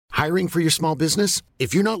Hiring for your small business?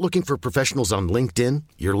 If you're not looking for professionals on LinkedIn,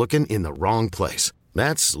 you're looking in the wrong place.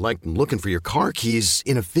 That's like looking for your car keys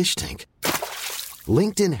in a fish tank.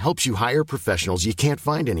 LinkedIn helps you hire professionals you can't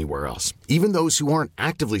find anywhere else, even those who aren't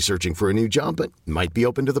actively searching for a new job but might be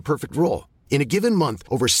open to the perfect role. In a given month,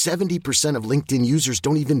 over 70% of LinkedIn users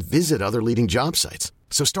don't even visit other leading job sites.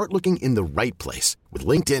 So start looking in the right place. With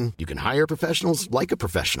LinkedIn, you can hire professionals like a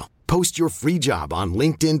professional. Post your free job on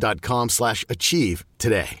linkedin.com/achieve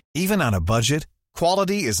today. Even on a budget,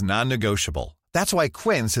 quality is non-negotiable. That's why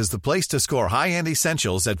Quince is the place to score high-end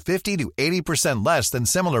essentials at 50 to 80% less than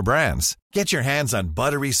similar brands. Get your hands on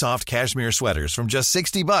buttery soft cashmere sweaters from just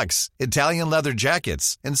 $60, Italian leather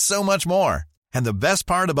jackets, and so much more. And the best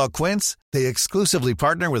part about Quince, they exclusively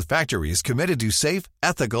partner with factories committed to safe,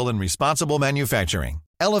 ethical, and responsible manufacturing.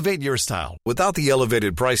 Elevate your style without the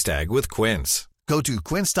elevated price tag with Quince. Go to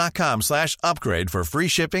quince.com/upgrade for free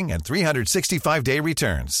shipping and 365-day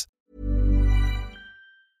returns.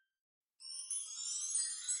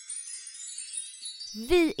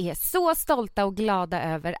 Vi är så stolta och glada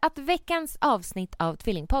över att veckans avsnitt av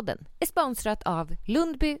Tvillingpodden är sponsrat av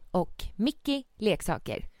Lundby och Mickey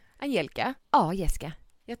Leksaker. Angelica? Ja, Jessica.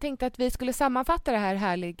 Jag tänkte att vi skulle sammanfatta det här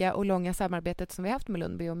härliga och långa samarbetet som vi haft med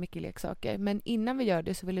Lundby och Mickey Leksaker. Men innan vi gör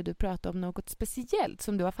det så ville du prata om något speciellt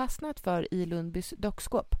som du har fastnat för i Lundbys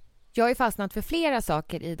dockskåp. Jag har fastnat för flera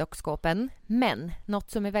saker i dockskåpen, men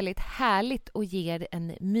något som är väldigt härligt och ger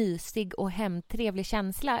en mysig och hemtrevlig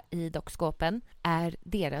känsla i dockskåpen är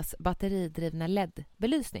deras batteridrivna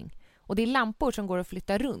LED-belysning. Och det är lampor som går att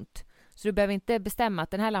flytta runt. Så du behöver inte bestämma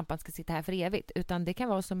att den här lampan ska sitta här för evigt, utan det kan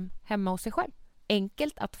vara som hemma hos sig själv.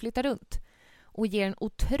 Enkelt att flytta runt och ger en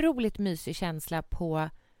otroligt mysig känsla på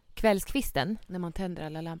kvällskvisten. När man tänder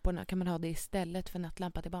alla lamporna kan man ha det istället för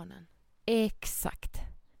nattlampa till barnen. Exakt.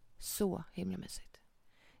 Så himla mysigt.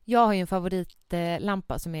 Jag har ju en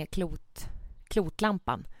favoritlampa som är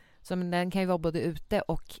klotlampan. Så den kan ju vara både ute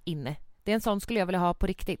och inne. Det är en sån skulle jag vilja ha på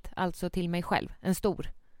riktigt, alltså till mig själv. En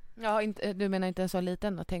stor. Ja, du menar inte en så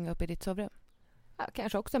liten att hänga upp i ditt sovrum? Ja,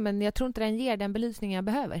 kanske också, men jag tror inte den ger den belysning jag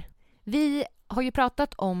behöver. Vi har ju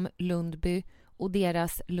pratat om Lundby och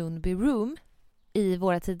deras Lundby Room i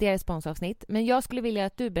våra tidigare sponsavsnitt. Men jag skulle vilja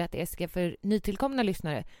att du berättar, Jessica, för nytillkomna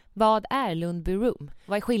lyssnare. Vad är Lundby Room?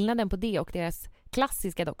 Vad är skillnaden på det och deras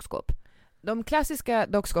klassiska dockskåp? De klassiska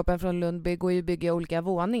dockskåpen från Lundby går ju att bygga olika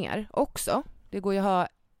våningar också. Det går ju att ha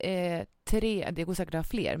 3, det går säkert att ha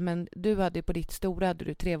fler. Men du hade på ditt stora hade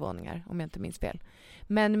du 3 våningar, om jag inte minns fel.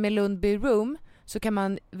 Men med Lundby Room så kan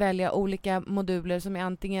man välja olika moduler som är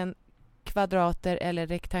antingen kvadrater eller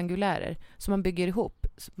rektangulärer. Så man bygger ihop.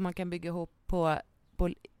 Så man kan bygga ihop på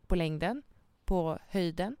längden, på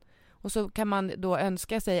höjden. Och så kan man då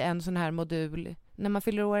önska sig en sån här modul. När man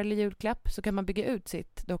fyller år eller julklapp så kan man bygga ut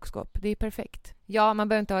sitt dockskåp. Det är perfekt. Ja, man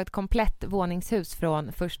behöver inte ha ett komplett våningshus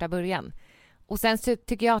från första början. Och sen så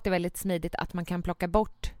tycker jag att det är väldigt smidigt att man kan plocka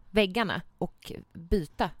bort väggarna och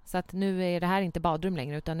byta. Så att nu är det här inte badrum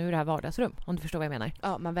längre utan nu är det här vardagsrum, om du förstår vad jag menar.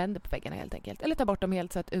 Ja, man vänder på väggarna helt enkelt. Eller tar bort dem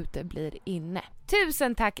helt så att ute blir inne.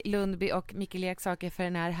 Tusen tack Lundby och Mickey Leksaker för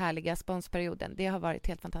den här härliga sponsperioden. Det har varit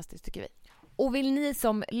helt fantastiskt tycker vi. Och vill ni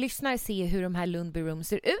som lyssnar se hur de här Lundby Room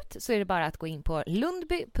ser ut så är det bara att gå in på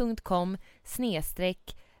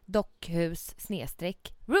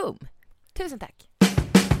lundby.com/dockhus/room. Tusen tack!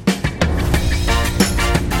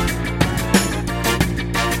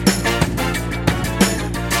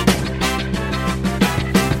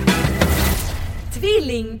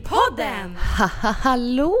 Tvillingpodden!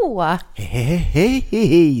 Hallå!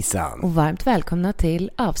 Hejsan! Och varmt välkomna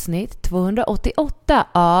till avsnitt 288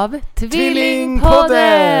 av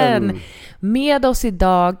Tvillingpodden! Med oss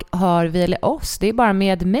idag har vi, eller oss, det är bara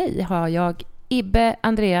med mig, har jag Ibbe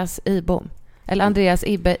Andreas Ibom. Eller Andreas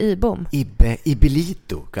Ibbe Ibom. Ibbe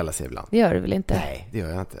Ibelito kallas jag ibland. Det gör du väl inte? Nej, det gör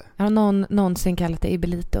jag inte. Har någon någonsin kallat dig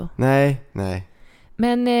Ibelito? Nej.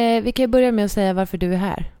 Men vi kan ju börja med att säga varför du är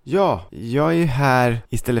här. Ja, jag är här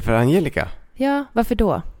istället för Angelica. Ja, varför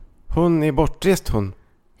då? Hon är bortrest hon.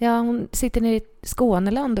 Ja, hon sitter nere i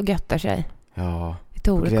Skåneland och göttar sig. Ja, I på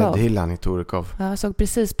Torekov. gräddhyllan i Torekov. Ja, jag såg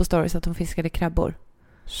precis på stories att hon fiskade krabbor.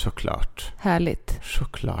 Såklart. Härligt.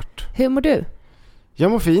 Såklart. Hur mår du?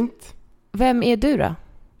 Jag mår fint. Vem är du då?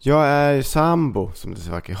 Jag är sambo, som det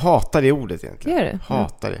så vackert. Hatar det ordet egentligen. Gör du?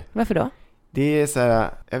 Hatar det. Varför då? Det är så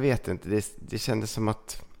här, jag vet inte, det känns som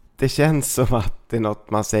att det är något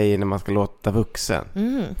man säger när man ska låta vuxen.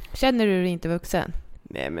 Känner du dig inte vuxen?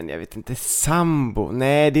 Nej, men jag vet inte, sambo.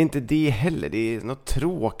 Nej, det är inte det heller. Det är något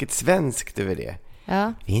tråkigt svenskt över det.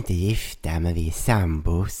 Ja. Vi är inte gifta, men vi är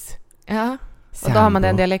sambos. Ja, och då har man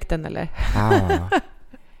den dialekten eller? Ja.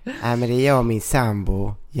 Nej, men det är jag och min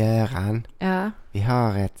sambo. Göran. Ja. Vi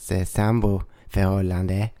har ett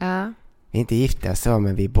samboförhållande. Ja. Vi är inte gifta så,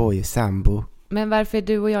 men vi bor ju sambo. Men varför är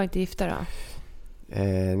du och jag inte gifta då?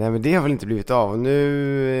 Nej, men det har väl inte blivit av. Och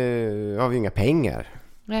nu har vi inga pengar.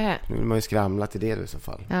 Nej. Nu vill man ju skramla till det då, i så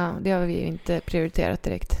fall. Ja, det har vi ju inte prioriterat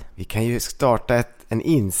direkt. Vi kan ju starta en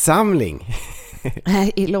insamling.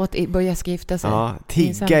 Nej, låt börja gifta sig. Ja, tigga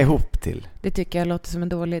Insamling. ihop till. Det tycker jag låter som en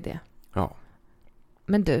dålig idé. Ja.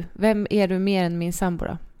 Men du, vem är du mer än min sambo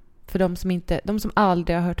då? För de som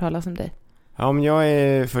aldrig har hört talas om dig. Ja, men jag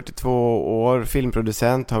är 42 år,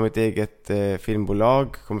 filmproducent, har mitt eget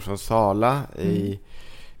filmbolag, kommer från Sala i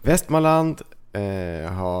Västmanland,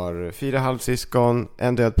 har 4 halvsyskon,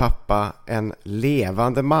 en död pappa, en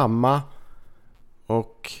levande mamma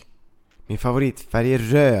och min favoritfärg är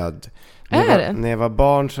röd. När jag var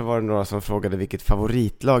barn så var det några som frågade vilket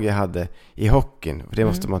favoritlag jag hade i hockeyn, för det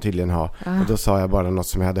måste man tydligen ha. Och då sa jag bara något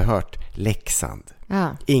som jag hade hört, Leksand.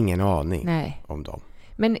 Ingen aning om dem.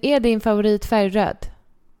 Men är din favoritfärg röd?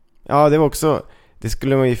 Ja, det var också, det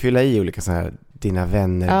skulle man ju fylla i olika så här dina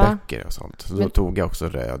vänner-böcker och sånt. Så då tog jag också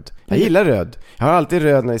röd. Jag gillar röd. Jag har alltid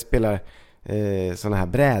röd när jag spelar såna här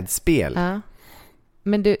brädspel. Ja.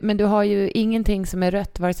 Men du har ju ingenting som är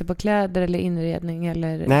rött, vare sig på kläder eller inredning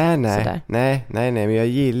eller sådär. Nej, men jag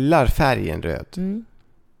gillar färgen röd.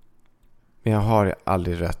 Men jag har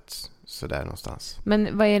aldrig rött sådär någonstans.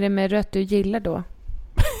 Men vad är det med rött du gillar då?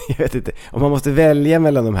 Jag vet inte. Om man måste välja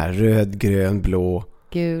mellan de här röd, grön, blå,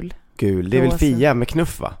 gul. Det är väl Fia med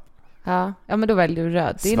knuff, va? Ja, men då väljer du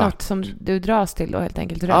röd. Det är något som du dras till då, helt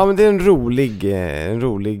enkelt. Röd. Ja, men det är en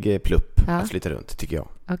rolig plupp att flytta runt, tycker jag.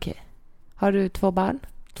 Okej. Har du 2 barn?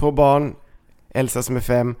 2 barn. Elsa som är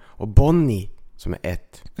 5 och Bonnie som är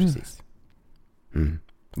 1. Precis.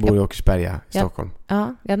 Bor i Åkersberga i Stockholm.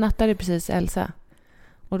 Ja, jag nattade precis Elsa.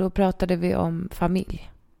 Och då pratade vi om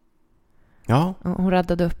familj. Ja. Och hon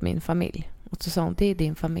raddade upp min familj. Och så sa hon, det är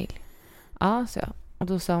din familj. Ja, så jag. Och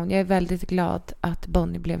då sa hon, jag är väldigt glad att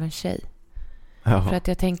Bonnie blev en tjej. Ja. För att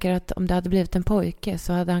jag tänker att om det hade blivit en pojke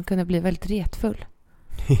så hade han kunnat bli väldigt retfull.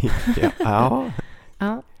 Ja.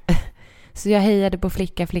 Ja. Så jag hejade på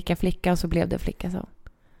flicka och så blev det flicka, så.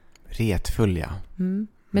 Retfull, ja.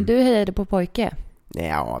 Men du hejade på pojke?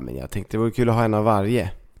 Ja, men jag tänkte det vore kul att ha en av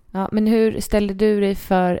varje. Ja, men hur ställde du dig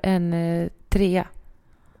för en 3?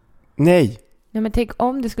 Nej, men tänk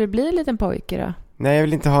om det skulle bli en liten pojke då? Nej, jag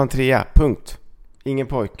vill inte ha en 3, punkt. Ingen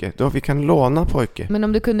pojke. Då vi kan låna pojke. Men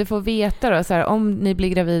om du kunde få veta då, så här, om ni blir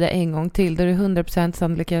gravida en gång till, då är det 100%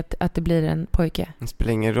 sannolikhet att det blir en pojke. Det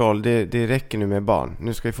spelar ingen roll. Det räcker nu med barn.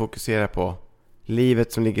 Nu ska vi fokusera på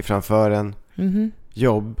livet som ligger framför en.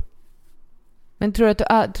 Jobb. Men tror du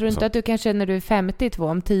inte att du kanske när du är 52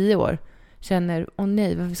 om 10 år känner,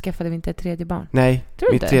 nej, varför skaffade vi inte ett 3:e barn? Nej,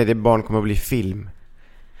 tror mitt 3:e barn kommer att bli film.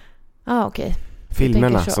 Okej.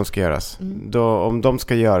 Filmerna som ska göras. Om de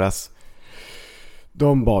ska göras,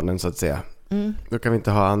 de barnen så att säga, då kan vi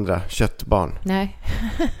inte ha andra köttbarn. Nej.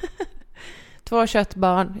 2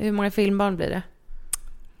 köttbarn. Hur många filmbarn blir det?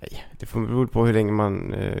 Nej, det får bero på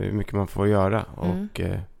hur mycket man får göra.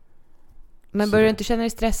 Men börjar du inte känna dig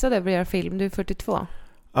stressad över att göra film? Du är 42.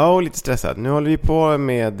 Ja, och lite stressad. Nu håller vi på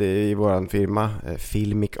med i våran firma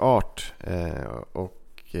Filmic Art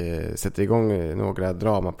och sätter igång några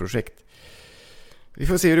dramaprojekt. Vi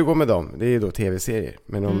får se hur det går med dem. Det är då tv-serier.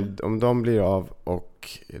 Men om de blir av och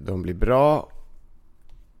de blir bra,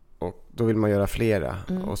 och då vill man göra flera.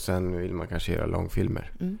 Och sen vill man kanske göra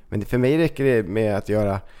långfilmer. Men för mig räcker det med att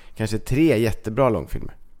göra kanske 3 jättebra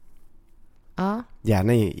långfilmer. Ja.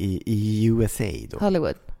 Gärna i USA då.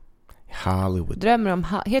 Hollywood. Drömmer om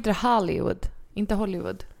heter det Hollywood? Inte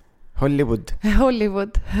Hollywood.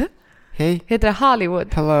 Hollywood. Hey. Heter det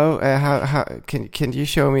Hollywood? Hello, can you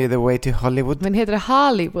show me the way to Hollywood? Men heter det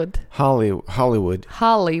Hollywood?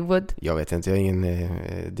 Hollywood. Jag vet inte, jag är ingen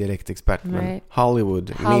direktexpert. Men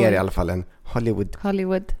Hollywood, mer i alla fall än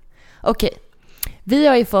Hollywood. Okej. Vi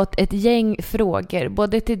har ju fått ett gäng frågor,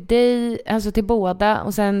 både till dig, alltså till båda,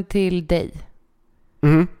 och sen till dig.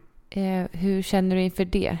 Hur känner du inför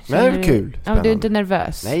det? Det är kul. Ja, du är inte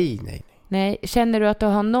nervös? Nej. Känner du att du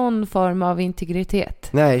har någon form av integritet?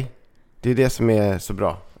 Nej, det är det som är så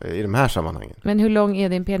bra i de här sammanhangen. Men hur lång är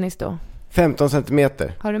din penis då? 15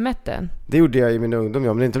 centimeter. Har du mätt den? Det gjorde jag i min ungdom,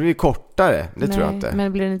 men det inte blir kortare. Det tror jag inte.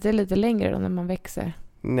 Men blir den inte lite längre då när man växer?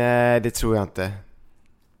 Nej, det tror jag inte.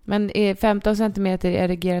 Men är 15 centimeter i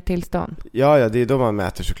erigerat tillstånd? Ja, det är då man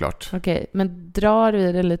mäter såklart. Okej, men drar du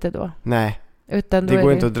i det lite då? Nej, utan det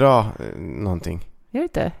går inte att dra någonting. Gör det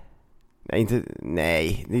inte?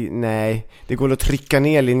 Nej. Det går att trycka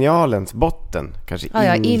ner linjalens botten. Kanske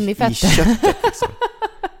in i fettet. I köttet liksom.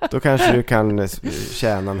 Då kanske du kan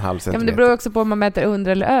tjäna en halv Ja, centimeter. men det beror också på om man mäter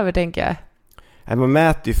under eller över, tänker jag. Nej, man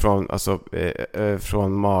mäter ju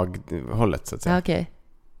från maghållet så att säga. Ja, okej.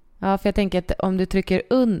 Ja, för jag tänker att om du trycker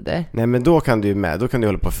under... Nej, men då kan du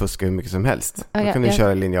hålla på och fuska hur mycket som helst. Ja, då kan du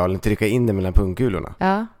köra linjalen, trycka in det mellan pungkulorna.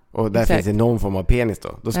 Ja, Och där exakt. finns det någon form av penis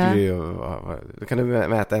då. Då skulle Ja. då kan du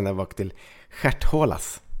mäta ända bak till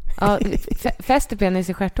stjärthålas. ja fäster penis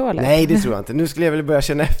i stjärthålet? Nej, det tror jag inte. Nu skulle jag väl börja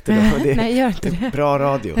känna efter då. Det är Nej, gör inte det. bra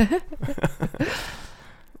radio.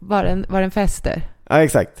 Var den fäster? Ja,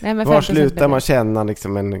 exakt. Nej, men Var 50 slutar centimeter. man känna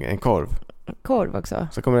liksom en korv? Korv också?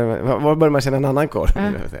 Så var börjar man känna en annan korv? Ja.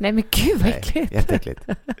 Nej, men gud vad Nej, äckligt. jätteäckligt.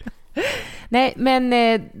 Nej, men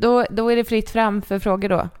då är det fritt fram för frågor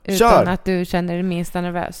då. Utan Kör! att du känner dig minsta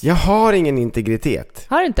nervös. Jag har ingen integritet.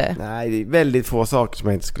 Har du inte? Nej, det är väldigt få saker som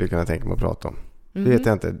jag inte skulle kunna tänka mig att prata om. Mhm. Det vet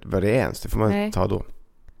jag inte vad det är ens. Det får man Nej. ta då.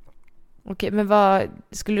 Okej, men vad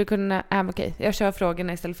skulle du kunna... okej, jag kör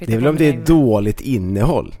frågorna istället för att Det är väl hitta om på det mina är egna. dåligt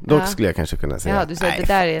innehåll. Då Ja. skulle jag kanske kunna säga. Ja, du säger att nej,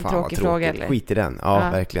 det där är en fan vad tråkig fråga, eller? Skit i den. Ja,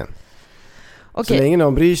 Ja. verkligen. Så Okej, länge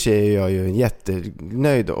någon bryr sig är jag ju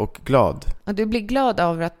jättenöjd och glad. och du blir glad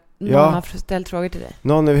av att någon Ja. har ställt frågor till dig?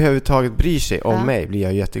 Någon överhuvudtaget bryr sig om Ja. mig blir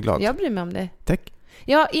jag jätteglad. Jag bryr mig om det. Tack.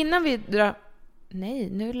 Ja, innan vi drar... Nej,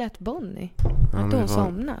 nu lät Bonnie. Ja, Har men inte hon det var-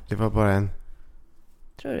 somnat? Det var bara en...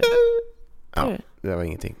 Tror du? Ja, Tror du? det var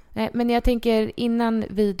ingenting. Nej, men jag tänker innan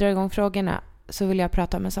vi drar igång frågorna så vill jag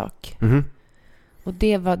prata om en sak. Mhm. Och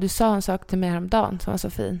det var, du sa en sak till mig häromdagen som var så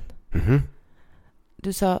fin. Mhm.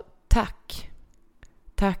 Du sa tack.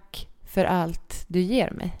 Tack för allt du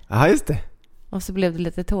ger mig. Ja, just det. Och så blev du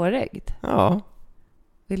lite tårögd. Ja.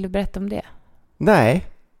 Vill du berätta om det? Nej.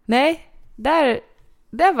 Nej,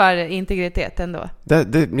 där var det integritet ändå.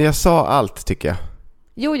 Men jag sa allt, tycker jag.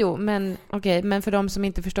 Jo, men okej, men för de som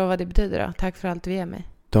inte förstår vad det betyder då. Tack för allt du ger mig.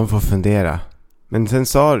 De får fundera. Men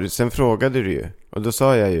sen frågade du ju. Och då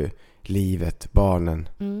sa jag ju livet, barnen,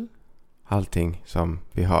 Mm, allting som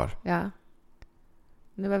vi har. ja.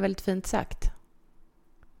 Det var väldigt fint sagt.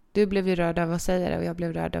 Du blev ju rörd av att säga det och jag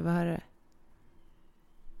blev rörd av att höra det.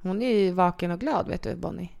 Hon är ju vaken och glad, vet du,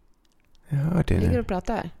 Bonnie. Jag hör det Ligger nu. och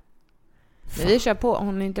pratar. Men vi kör på.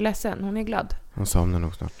 Hon är inte ledsen. Hon är glad. Hon somnar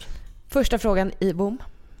nog snart. Första frågan i bom.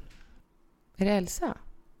 Är det Elsa?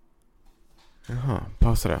 Jaha,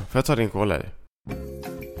 pausa då. Får jag ta din cola?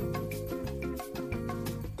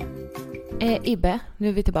 Ibbe, nu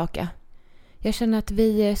är vi tillbaka. Jag känner att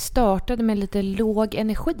vi startade med lite låg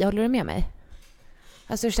energi. Håller du med mig?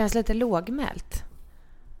 Alltså det känns lite lågmält.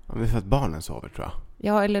 Ja, det är för att barnen sover, tror jag.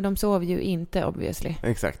 Ja, eller de sov ju inte, obviously.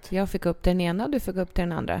 Exakt. Jag fick upp den ena och du fick upp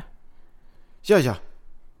den andra. Ja.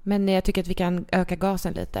 Men jag tycker att vi kan öka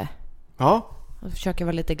gasen lite. Ja, Och försöka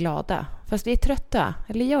vara lite glada. Fast vi är trötta.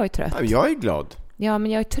 Eller jag är trött. jag är glad. Ja,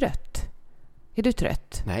 men jag är trött. Är du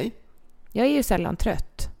trött? Nej. Jag är ju sällan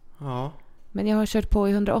trött. Ja. Men jag har kört på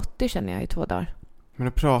i 180 känner jag i 2 dagar. Men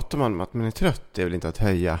då pratar man om att man är trött. Det är väl inte att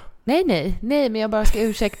höja. Nej, men jag bara ska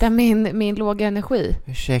ursäkta min låga energi.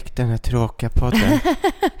 Ursäkta den här tråkiga podden.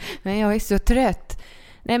 Men jag är så trött.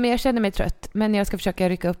 Nej, men jag känner mig trött. Men jag ska försöka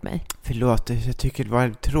rycka upp mig. Förlåt, jag tycker det var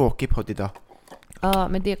en tråkig podd idag. Ja,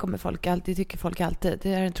 men det kommer folk alltid. Tycker folk alltid.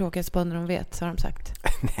 Det är den tråkigaste podden de vet, så har de sagt.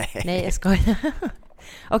 Nej, jag skojar.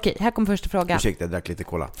 Okej, här kommer första frågan. Ursäkta, jag drack lite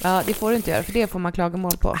cola. Ja, det får du inte göra, för det får man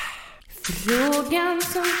klagomål på. Frågan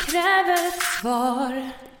som kräver ett svar.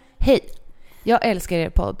 Hej! Jag älskar er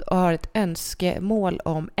podd och har ett önskemål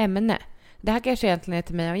om ämne. Det här kanske egentligen är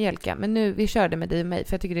till mig och Angelica, men nu vi körde med dig och mig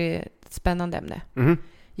för jag tycker det är ett spännande ämne. Mhm.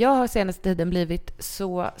 Jag har senaste tiden blivit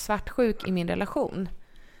så svartsjuk i min relation.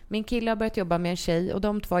 Min kille har börjat jobba med en tjej och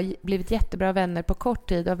de två har blivit jättebra vänner på kort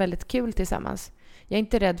tid och har väldigt kul tillsammans. Jag är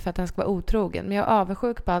inte rädd för att han ska vara otrogen, men jag är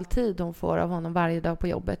avundsjuk på all tid hon får av honom varje dag på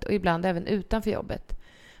jobbet och ibland även utanför jobbet.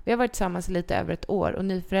 Vi har varit tillsammans lite över ett år och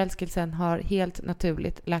nyförälskelsen har helt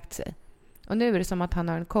naturligt lagt sig. Och nu är det som att han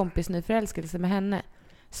har en kompis nyförälskelse med henne.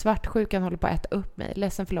 Svartsjukan håller på att äta upp mig.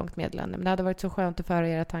 Ledsen för långt meddelande, men det hade varit så skönt att föra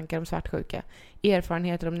era tankar om svartsjuka.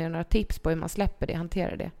 Erfarenheter om ni har några tips på hur man släpper det,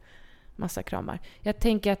 hanterar det. Massa kramar. Jag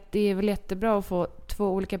tänker att det är väl jättebra att få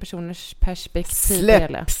 2 olika personers perspektiv.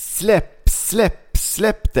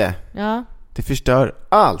 Släpp det. Ja, Det förstör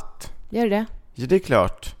allt. gör det? Ja, det är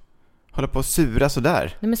klart. Hålla på och sura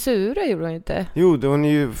sådär. Nej, men sura gjorde hon inte. Jo, hon är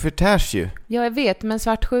ju förtärs ju. Ja, jag vet, men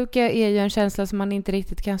svartsjuka är ju en känsla som man inte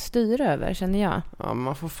riktigt kan styra över, känner jag. Ja,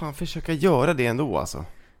 man får fan försöka göra det ändå alltså.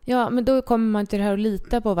 Ja, men då kommer man till det här att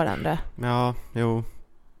lita på varandra. Ja, jo.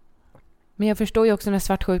 Men jag förstår ju också den här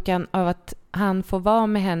svartsjukan av att han får vara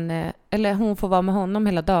med henne, eller hon får vara med honom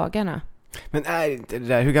hela dagarna. Men är inte det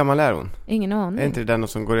där, hur gammal är hon? Ingen aning. Är inte det där något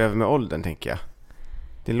som går över med åldern, tänker jag?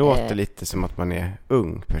 Det låter lite som att man är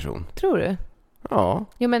ung person. Tror du? Ja.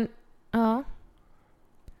 Jo, men... Ja.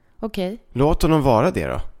 Okej. Låt honom vara det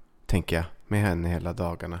då, tänker jag. Med henne hela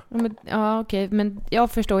dagarna. Ja, okej. Men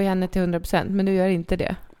jag förstår ju henne till 100%, men du gör inte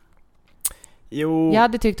det. Jo. Jag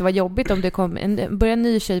hade tyckt det var jobbigt om det kom en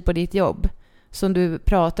ny tjej på ditt jobb som du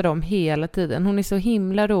pratar om hela tiden. Hon är så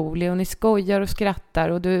himla rolig och ni skojar och skrattar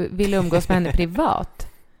och du vill umgås med henne privat.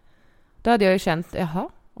 Då hade jag ju känt, jaha,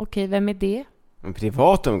 okej, vem är det? Men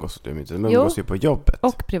privat umgås du inte, men umgås ju på jobbet.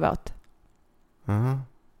 Och privat.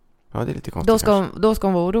 Ja, det är lite konstigt. Då ska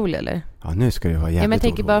hon vara orolig, eller? Ja, nu ska du vara jävligt men jag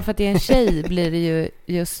tänker orolig. bara för att det är en tjej blir det ju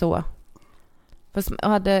just så. Fast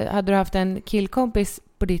hade du haft en killkompis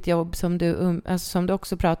på ditt jobb som du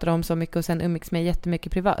också pratar om så mycket och sen umgicks med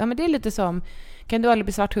jättemycket privat. Ja, men det är lite som, kan du aldrig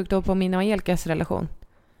bli svartsjuk då på min och Angelikas relation?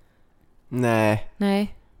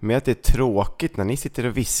 Nej. Men att det är tråkigt när ni sitter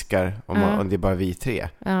och viskar om det är bara vi tre.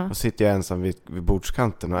 Ja. Och sitter jag ensam vid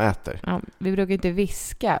bordskanten och äter. Ja, vi brukar inte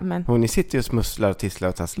viska, men... Och ni sitter ju och smusslar och tisslar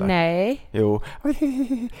och tasslar. Nej. Jo.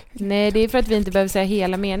 Nej, det är för att vi inte behöver säga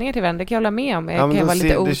hela meningar till varandra. Det kan jag hålla med om. Jag Ja, kan vara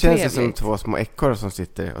lite otrevlig. det känns ju som två små ekorrar som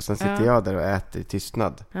sitter. Och sen sitter jag där och äter i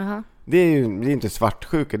tystnad. Aha. Det är inte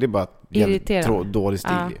svartsjuka, det är bara irriterande. Dålig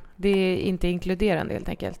stil. Ja, det är inte inkluderande helt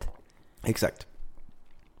enkelt. Exakt.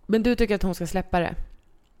 Men du tycker att hon ska släppa det?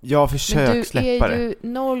 Jag försöker släppa det.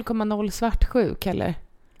 Men du är ju 0,0 svartsjuk, eller?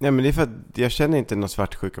 Nej, men det är för att jag känner inte någon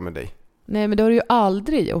svartsjuka med dig. Nej, men det har du ju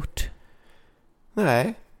aldrig gjort.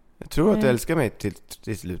 Nej, jag tror att du älskar mig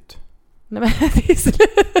till slut. Nej, men till slut.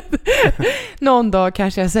 Någon dag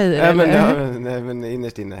kanske jag säger det. Nej, men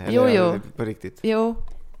innerst inne. Jo. På riktigt.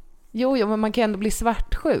 Jo, men man kan ändå bli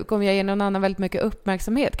svartsjuk om jag ger någon annan väldigt mycket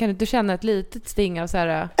uppmärksamhet. Kan du inte känna ett litet sting av så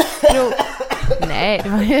här... Nej, det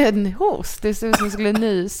var ju en host. Det såg ut som jag skulle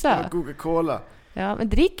nysa. Coca-Cola. Ja, men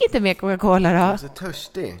drick inte mer Coca-Cola då. Jag är så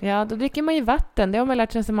törstig. Ja, då dricker man ju vatten. Det har man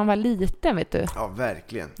lärt sig sedan man var liten, vet du. Ja,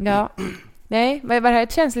 verkligen. Ja. Nej, var det här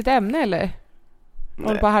ett känsligt ämne, eller?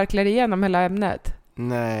 Håller på att harkla igenom hela ämnet.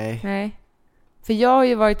 Nej. För jag har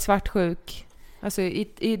ju varit svartsjuk. Alltså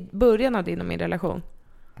i början av din och min relation.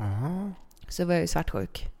 Aha. Så var jag ju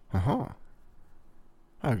svartsjuk. Jaha.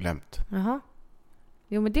 Jag har glömt. Jaha.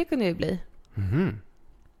 Jo, men det kunde ju bli. Mhm.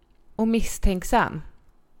 Och misstänksam.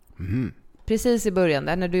 Mhm. Precis i början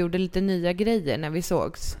där, när du gjorde lite nya grejer när vi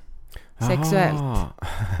sågs. Sexuellt.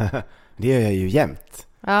 Det gör jag ju jämt.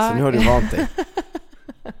 Ja. Så nu har du vant dig.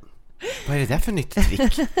 Vad är det där för nytt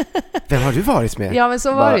trick? Vem har du varit med? Ja, men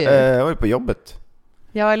så var det ju. Jag var på jobbet.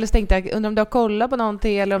 Ja, eller så tänkte jag, undrar om du har kollat på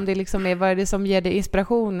någonting eller om det liksom är, vad är det som ger dig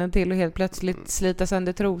inspirationen till att helt plötsligt slita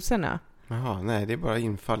sönder trosorna? Jaha, nej, det är bara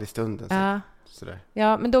infall i stunden. Ja. Sådär.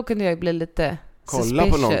 Ja, men då kunde jag bli lite kolla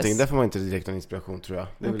suspicious. på någonting, där får man inte direkt någon inspiration, tror jag.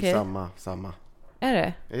 Det är Okej. väl samma. Är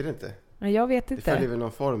det? Är det inte? Men jag vet Det inte. följer väl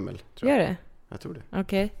någon formel, tror Gör jag. det? Jag tror det.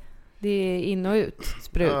 Okej. Det är in och ut,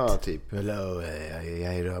 sprut. Ja, typ. Hello,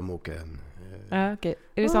 jag är rörmokaren. Ja, okej.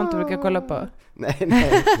 Är det sånt du brukar kolla på?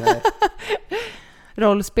 Nej.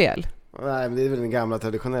 Rollspel? Nej, men det är väl den gamla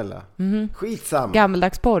traditionella. Skitsamma.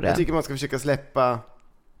 Gammeldagsporren? Jag tycker man ska försöka släppa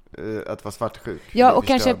att vara svartsjuk. Ja, och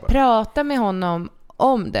kanske prata med honom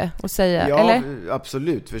om det och säga, ja, eller? Ja,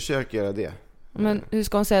 absolut. Försök göra det. Men hur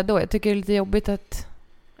ska hon säga då? Jag tycker det är lite jobbigt att...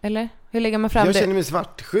 Eller? Hur lägger man fram jag det? känner mig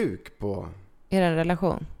svartsjuk på... Er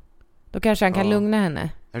relation. Då kanske han kan lugna henne.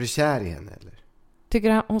 Är du kär i henne, eller? Tycker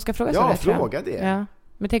han hon ska fråga så? Ja, fråga det. Ja.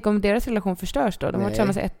 Men tänk om deras relation förstörs då? De har varit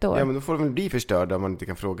tillsammans i 1 år. Ja, men då får de väl bli förstörda om man inte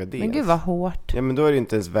kan fråga det. Men gud vad hårt. Ja, men då är det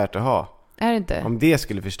inte ens värt att ha. Är det inte? Om det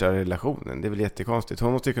skulle förstöra relationen, det är väl jättekonstigt.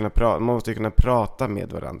 Man måste ju kunna prata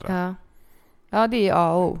med varandra. Ja, det är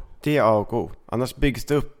A och O. Det är A och O. Annars byggs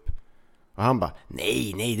det upp. Och han bara,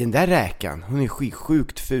 nej, den där räkan, hon är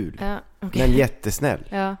sjukt ful. Ja, okay. Men jättesnäll.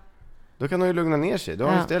 Ja. Då kan hon ju lugna ner sig. Då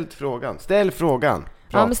har hon ställt frågan. Ställ frågan.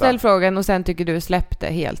 Prata. Ja, men ställ frågan och sen tycker du släpp det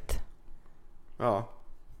helt. Ja.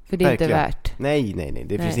 För det är verkligen. inte värt. Nej.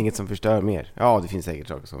 Det finns inget som förstör mer. Ja, det finns säkert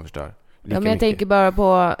saker som förstör. Ja, men jag tänker bara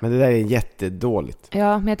på... Men det där är jättedåligt.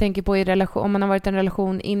 Ja, men jag tänker på i relation, om man har varit i en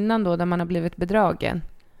relation innan då där man har blivit bedragen.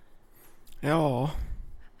 Ja.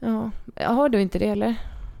 Har du inte det, eller?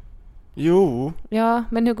 Jo. Ja,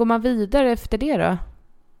 men hur går man vidare efter det då?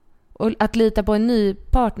 Och att lita på en ny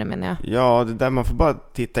partner, menar jag. Ja, det där man får bara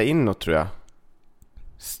titta inåt, tror jag.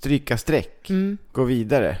 Stryka streck. Gå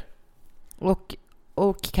vidare.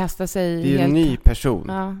 Och kasta sig... Det är en ny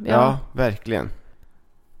person. Ja, verkligen.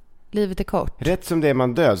 Livet är kort. Rätt som det är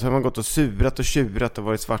man död så har man gått och surat och tjurat och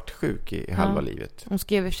varit svartsjuk i halva livet. Hon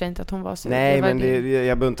skrev i och för sig inte att hon var sur. Nej, men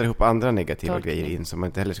jag buntar ihop andra negativa grejer in som man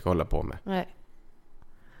inte heller ska hålla på med. Nej.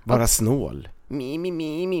 Vara snål.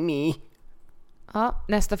 Mi. Ja,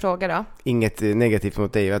 nästa fråga då. Inget negativt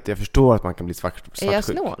mot dig, att jag förstår att man kan bli svartsjuk. Är jag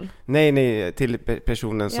snål? Nej, till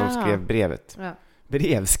personen som skrev brevet. Ja.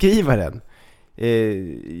 Brevskrivaren.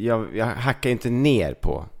 Jag hackar inte ner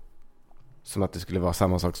på som att det skulle vara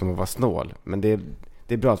samma sak som att vara snål. Men det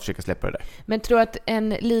är bra att försöka släppa det där. Men tror att en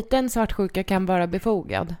liten svartsjuka kan vara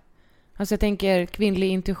befogad? Alltså jag tänker kvinnlig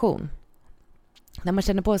intuition. När man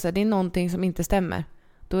känner på sig att det är någonting som inte stämmer.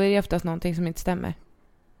 Då är det oftast någonting som inte stämmer.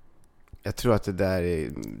 Jag tror att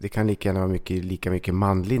det kan lika gärna vara lika mycket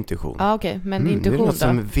manlig intuition. Ja, okej. Men intuition det är något då?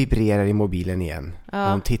 som vibrerar i mobilen igen. Ja.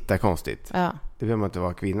 Och hon tittar konstigt. Ja. Det behöver man inte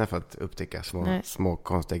vara kvinna för att upptäcka små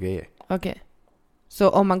konstiga grejer. Okej. Så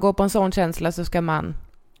om man går på en sån känsla så ska man...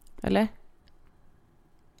 Eller?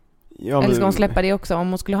 Ja, Eller ska hon släppa det också om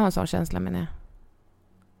hon skulle ha en sån känsla, menar jag?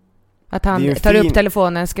 Att han Det är tar upp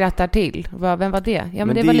telefonen, skrattar till. Vem var det? Ja,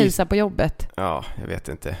 men det var Lisa på jobbet. Ja, jag vet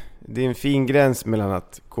inte. Det är en fin gräns mellan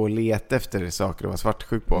att gå och leta efter saker och vara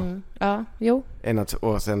svartsjuk på. Ja, jo. Än att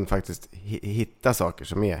och sen faktiskt hitta saker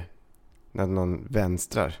som är när någon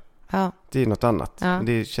vänstrar. Ja. Det är något annat. Ja. Men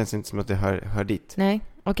det känns inte som att det hör dit. Nej,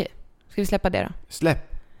 okej. Ska vi släppa det då?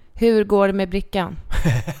 Släpp! Hur går det med brickan?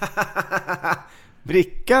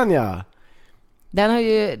 Brickan, ja!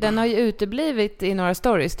 Den har ju uteblivit i några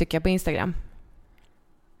stories, tycker jag, på Instagram.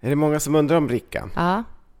 Är det många som undrar om brickan? Ja.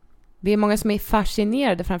 Det är många som är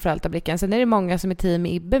fascinerade framförallt av brickan. Sen är det många som är team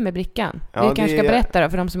Ibbe med brickan. Ja, vi kanske ska berätta då,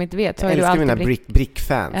 för de som inte vet. Så jag älskar mina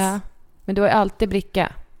brickfans. Ja, men du har alltid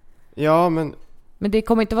bricka. Ja, men det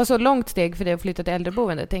kommer inte vara så långt steg för dig att flytta till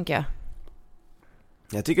äldreboende, tänker jag.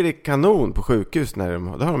 jag tycker det är kanon på sjukhus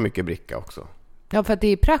när då har de mycket bricka också. Ja, för att det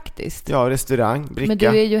är praktiskt. Ja, restaurang, bricka. Men du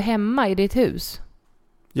är ju hemma i ditt hus.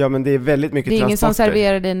 Ja, men det är väldigt mycket transporter. Det är ingen som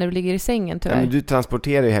serverar dig när du ligger i sängen, tyvärr. Ja, men du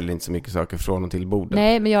transporterar ju heller inte så mycket saker från och till bordet.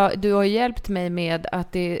 Nej, men du har hjälpt mig med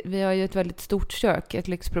att vi har ju ett väldigt stort kök, ett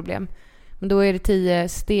lyxproblem. Men då är det 10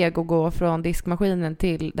 steg att gå från diskmaskinen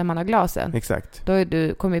till där man har glasen. Exakt. Då har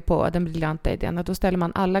du kommit på den briljanta idén att då ställer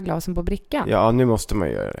man alla glasen på brickan. Ja, nu måste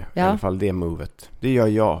man göra det. Ja. I alla fall det movet. Det gör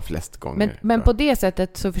jag flest gånger. Men på det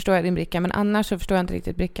sättet så förstår jag din bricka. Men annars så förstår jag inte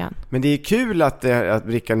riktigt brickan. Men det är kul att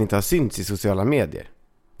brickan inte har synts i sociala medier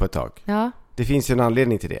på ett tag. Ja. Det finns ju en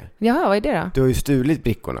anledning till det. Jaha, vad är det då? Du har ju stulit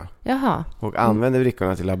brickorna. Jaha. Och använder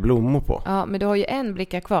brickorna till att ha blommor på. Ja, men du har ju en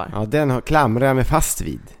bricka kvar. Ja, den klamrar jag mig fast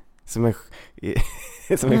vid. Som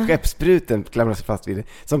en skeppsbruten klamrar sig fast vid.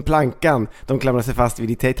 Som plankan, de klamrar sig fast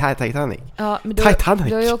vid i Titanic. Ja, men Titanic.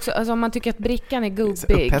 Du har ju också, alltså om man tycker att brickan är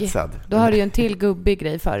gubbig, upphetsad. Då har du ju en till gubbig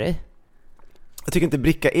grej för dig. Jag tycker inte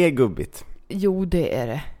bricka är gubbigt. Jo, det är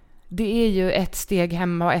det. Det är ju ett steg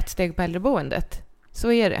hemma och ett steg på äldreboendet.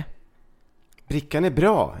 Så är det. Brickan är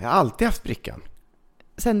bra. Jag har alltid haft brickan.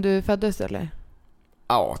 Sen du föddes, eller?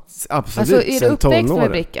 Ja, absolut. Alltså, är du uppväxt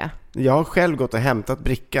med bricka? Jag har själv gått och hämtat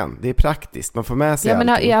brickan. Det är praktiskt. Man får med sig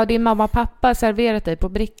allting. Ja, din mamma och pappa serverat dig på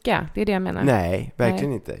bricka. Det är det jag menar. Nej,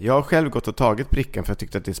 verkligen inte. Jag har själv gått och tagit brickan för jag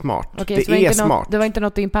tyckte att det är smart. Okej, det är smart. Det var inte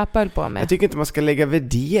något din pappa höll på med. Jag tycker inte man ska lägga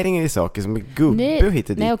värderingar i saker som är gubbe och hit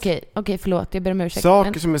och dit. Nej, okej, förlåt. Jag ber om ursäkt.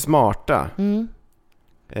 Saker som är smarta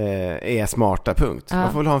är smarta, punkt. Ja.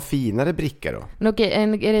 Man får väl ha en finare bricka då. Men okej,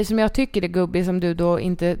 en grej som jag tycker är gubbig, som du då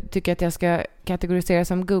inte tycker att jag ska kategorisera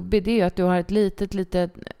som gubbig, det är ju att du har ett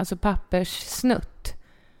litet alltså papperssnutt.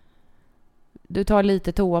 Du tar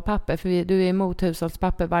lite toapapper, för du är emot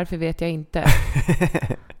hushållspapper. Varför vet jag inte.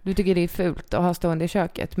 Du tycker det är fult att ha stående i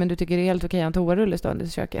köket, men du tycker det är helt okej att ha en toarulle stående i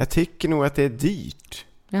köket. Jag tycker nog att det är dyrt.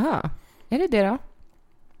 Jaha, är det då?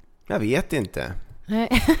 Jag vet inte. Nej.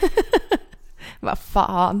 Vad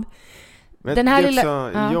fan. Men Den här det är lilla...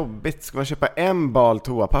 också jobbigt. Ska man köpa en bal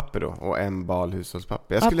toapapper då och en bal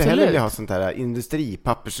hushållspapper? Jag skulle hellre vilja ha sånt här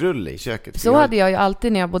industripappersrulle i köket. Så hade jag ju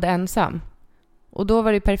alltid när jag bodde ensam. Och då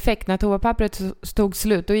var det perfekt. När toapappret stod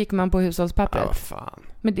slut, då gick man på hushållspappret. Ja, fan.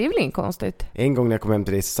 Men det är väl inget konstigt? En gång när jag kom hem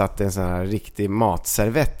till dig så satt en sån här riktig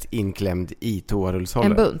matservett inklämd i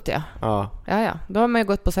toarullshållaren. En bunt, ja. Ja. Då har man ju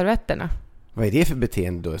gått på servetterna. Vad är det för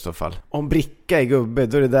beteende då i så fall? Om bricka är gubbe,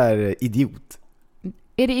 då är det där idiot.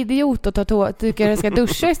 Är det idiot att tycker jag ska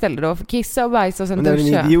duscha istället då? För kissa och bajsa och sen duscha. Men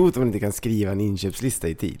det är en idiot om man inte kan skriva en inköpslista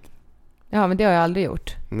i tid. Ja, men det har jag aldrig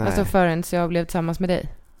gjort. Nej. Alltså förrän jag blev tillsammans med dig.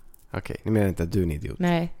 Okej, nu menar jag inte att du är en idiot.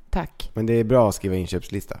 Nej, tack. Men det är bra att skriva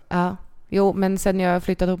inköpslista. Ja. Jo, men sen jag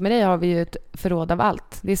flyttat ihop med dig har vi ju ett förråd av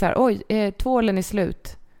allt. Det är så här, oj, tvålen är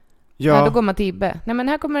slut. Ja, då går man till Ibbe. Nej, men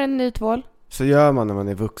här kommer en ny tvål. Så gör man när man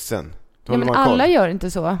är vuxen. Ja, men alla gör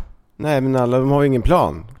inte så. Nej, men alla, de har ju ingen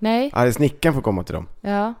plan. Nej. Snickaren får komma till dem.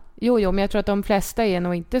 Ja, jo, men jag tror att de flesta är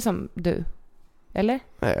nog inte som du. Eller?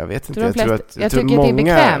 Nej, jag vet inte. Jag tycker att det är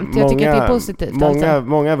bekvämt. Jag tycker att det är positivt.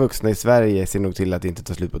 Många vuxna i Sverige ser nog till att det inte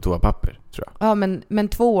tar slut på toapapper, tror jag. Ja, men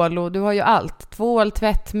tvål, och du har ju allt. Tvål,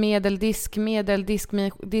 tvättmedel, diskmedel,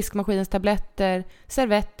 diskmaskinens tabletter,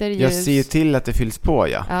 servetter, ljus. Jag ser ju till att det fylls på,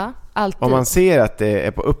 ja. Ja, alltid. Om man ser att det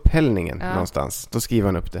är på upphällningen någonstans, då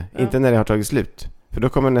skriver man upp det. Ja. Inte när det har tagit slut. För då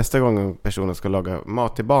kommer nästa gång en person ska laga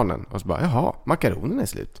mat till barnen och så bara, jaha, makaronen är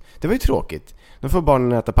slut. Det var ju tråkigt. Då får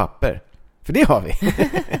barnen äta papper. För det har vi.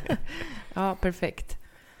 Ja, perfekt.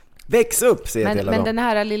 Väx upp, säger jag till alla Men dem. den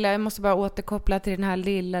här lilla, jag måste bara återkoppla till den här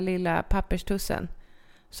lilla papperstussen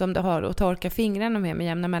som du har och torka fingrarna med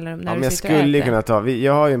jämna mellanrum när du sitter och äter. Jag skulle kunna ta,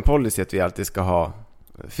 jag har ju en policy att vi alltid ska ha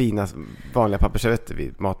fina vanliga pappersservetter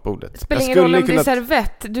vid matbordet. Det spelar ingen roll om det är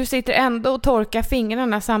servett. Du sitter ändå och torkar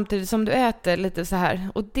fingrarna samtidigt som du äter lite så här.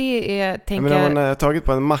 Och det är, tänker jag... Men om man har tagit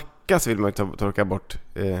på en macka så vill man ju torka bort...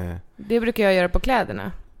 Det brukar jag göra på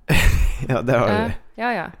kläderna. Ja, där har du det.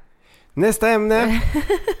 Ja. Nästa ämne.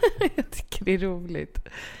 Jag tycker det är roligt.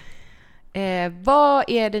 Vad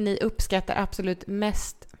är det ni uppskattar absolut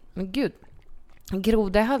mest... Men gud,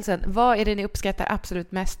 groda i halsen. Vad är det ni uppskattar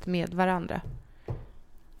absolut mest med varandra?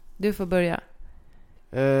 Du får börja.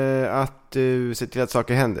 Att du ser till att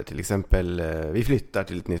saker händer. Till exempel, vi flyttar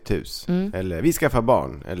till ett nytt hus. Eller vi skaffar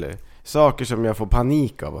barn. Eller saker som jag får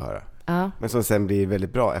panik av att höra. Ja. Men som sen blir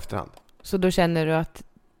väldigt bra efterhand. Så då känner du att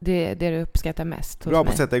det är det du uppskattar mest hos bra mig?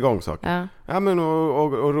 På att sätta igång saker. Ja, men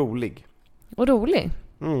och rolig. Och rolig?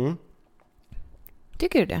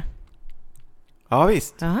 Tycker du det? Ja,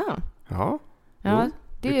 visst. Aha. Ja.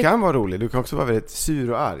 Du kan vara rolig. Du kan också vara väldigt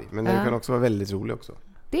sur och arg. Men du kan också vara väldigt rolig också.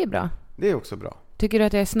 Det är bra. Det är också bra. Tycker du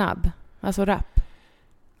att jag är snabb? Alltså rapp?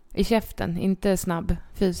 I käften, inte snabb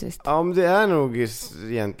fysiskt. Ja, men det är nog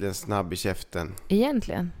egentligen snabb i käften.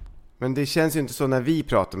 Egentligen? Men det känns ju inte så när vi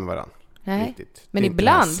pratar med varandra. Nej, riktigt. men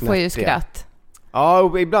ibland får jag ju skratt. Ja,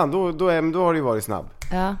 och ibland, då har det ju varit snabb.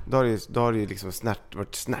 Ja. Då har det ju liksom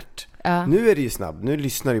varit snärt. Ja. Nu är det ju snabb, nu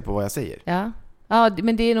lyssnar du på vad jag säger. Ja,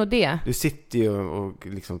 men det är nog det. Du sitter ju och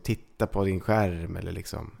liksom tittar på din skärm eller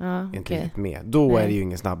liksom inte riktigt med. Då är det ju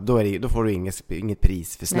ingen snabb, då får du inget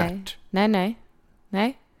pris för snärt. Nej.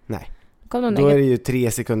 Då är det ju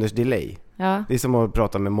 3 sekunders delay. Ja. Det är som att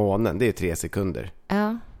prata med månen, det är 3 sekunder.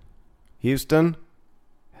 Ja. Houston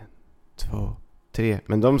 1, 2, 3.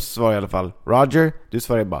 Men de svarar i alla fall Roger, du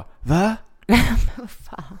svarar bara va? Vad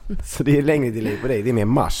fan. Så det är längre delay på dig. Det är mer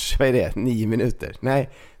mars. Vad är det? 9 minuter? Nej,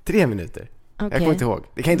 3 minuter. Okay. Jag kommer inte ihåg.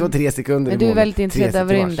 Det kan inte vara 3 sekunder. Men du är väldigt intresserad av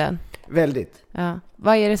rymden. Väldigt. Ja.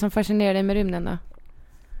 Vad är det som fascinerar dig med rymden då?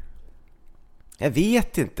 Jag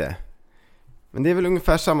vet inte. Men det är väl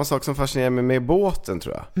ungefär samma sak som fascinerar mig med båten,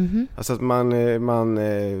 tror jag. Alltså att man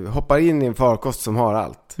hoppar in i en farkost som har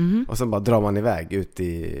allt. Och sen bara drar man iväg ut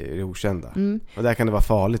i det okända. Och där kan det vara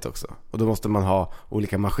farligt också. Och då måste man ha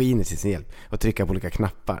olika maskiner till sin hjälp och trycka på olika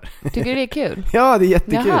knappar. Tycker du det är kul? Ja, det är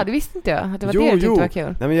jättekul. Jaha, det visste inte jag. Att det var det du tyckte var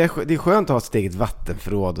kul. Nej, men det är skönt att ha sitt eget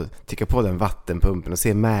vattenförråd och trycka på den vattenpumpen och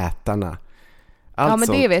se mätarna. Ja, men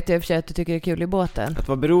det vet jag i och för sig att du tycker är kul i båten. Att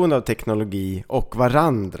vara beroende av teknologi och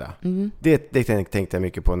varandra. Det tänkte jag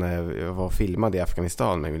mycket på när jag var filmad i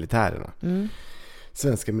Afghanistan med militärerna.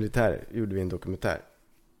 Svenska militärer gjorde vi en dokumentär.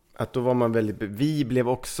 Att då var vi blev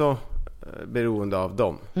också beroende av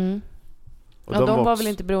dem. Och de var väl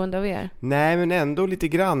inte beroende av er? Nej, men ändå lite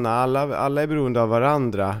grann. Alla är beroende av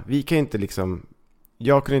varandra. Vi kan inte liksom...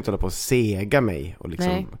 Jag kunde inte hålla på att sega mig och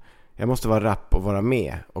liksom... Nej. Jag måste vara rapp och vara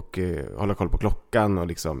med och hålla koll på klockan och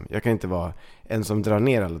liksom, jag kan inte vara en som drar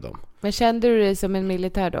ner alla dem. Men kände du dig som en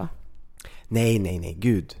militär då? Nej,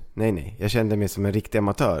 gud. Nej. Jag kände mig som en riktig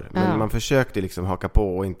amatör. Men man försökte liksom haka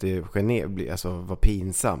på och inte vara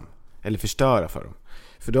pinsam. Eller förstöra för dem.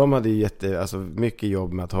 För de hade ju mycket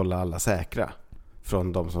jobb med att hålla alla säkra.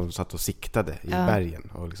 Från de som satt och siktade i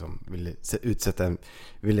bergen och liksom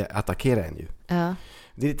ville attackera en ju. Ja.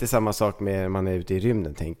 Det är lite samma sak med när man är ute i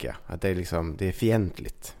rymden, tänker jag. Att det är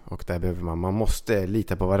fientligt. Och där behöver man måste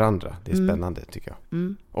lita på varandra. Det är spännande, tycker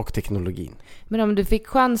jag. Och teknologin. Men om du fick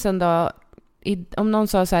chansen då, om någon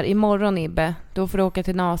sa så här, imorgon Ibbe, då får du åka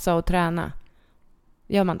till NASA och träna.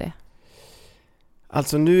 Gör man det?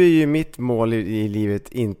 Alltså nu är ju mitt mål i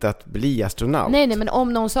livet inte att bli astronaut. Nej, men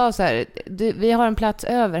om någon sa så här, vi har en plats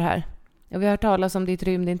över här. Och vi har hört talas om ditt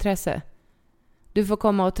rymdintresse. Du får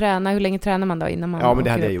komma och träna. Hur länge tränar man då innan man... Ja, men det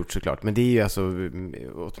hade jag gjort såklart. Men det är ju alltså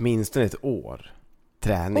åtminstone ett år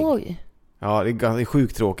träning. Oj. Ja, det är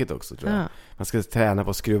sjukt tråkigt också, tror jag. Man ska träna på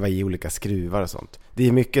att skruva i olika skruvar och sånt. Det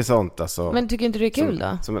är mycket sånt alltså. Men tycker inte det är kul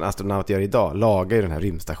då? Som en astronaut gör idag. Lagar ju den här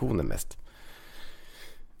rymdstationen mest.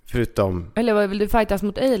 Förutom... Eller vill du fightas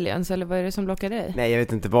mot aliens, eller vad är det som lockar dig? Nej, jag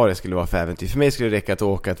vet inte vad det skulle vara för äventyr. För mig skulle det räcka att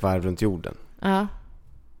åka ett varv runt jorden. Ja.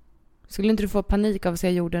 Skulle inte du få panik av att se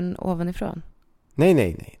jorden ovanifrån?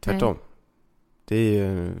 Nej. Tvärtom. Nej. Det är ju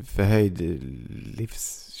en förhöjd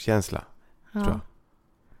livskänsla, tror jag.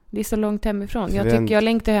 Det är så långt hemifrån. Jag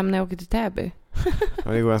längtar hem när jag åker till Täby.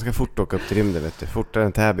 Ja, det går ganska fort att åka upp till rymden, vet du. Fortare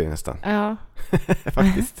än Täby nästan. Ja.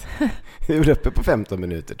 Faktiskt. Vi är uppe på 15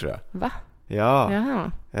 minuter, tror jag. Va? Ja.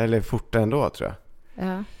 Jaha. Eller fortare ändå, tror jag.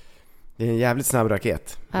 Ja. Det är en jävligt snabb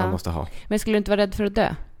raket man måste ha. Men skulle du inte vara rädd för att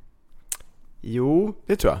dö? Jo,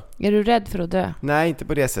 det tror jag. Är du rädd för att dö? Nej, inte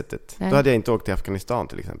på det sättet. Nej. Då hade jag inte åkt till Afghanistan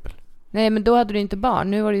till exempel. Nej, men då hade du inte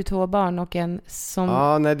barn. Nu har du ju 2 barn och en som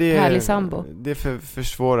härlig sambo. Det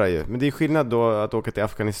försvårar ju. Men det är skillnad då att åka till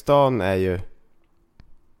Afghanistan är ju...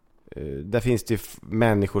 Där finns det ju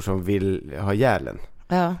människor som vill ha ihjäl.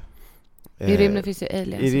 Ja. I rymden finns det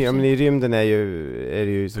aliens. I rymden är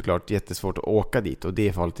det ju såklart jättesvårt att åka dit. Och det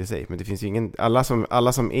är farligt i sig. Men det finns ju ingen...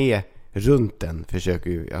 Alla som är runt den försöker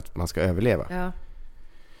ju att man ska överleva. Ja.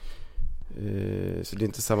 Så det är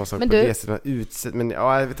inte samma sak på det sättet. Men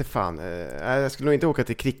ja, jag vet inte fan. Jag skulle nog inte åka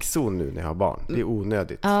till krigszon nu när jag har barn. Det är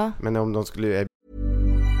onödigt. Ja. Men om de skulle...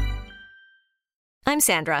 I'm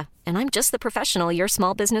Sandra, and I'm just the professional your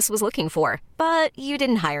small business was looking for. But you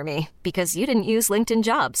didn't hire me because you didn't use LinkedIn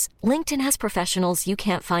Jobs. LinkedIn has professionals you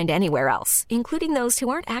can't find anywhere else, including those who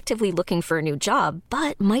aren't actively looking for a new job,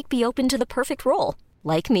 but might be open to the perfect role,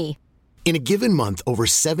 like me. In a given month, over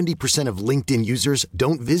 70% of LinkedIn users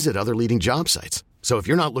don't visit other leading job sites. So if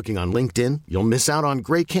you're not looking on LinkedIn, you'll miss out on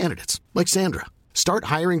great candidates like Sandra. Start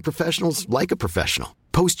hiring professionals like a professional.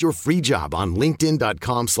 Post your free job on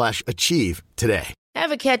linkedin.com/achieve today.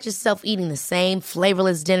 Ever catch yourself eating the same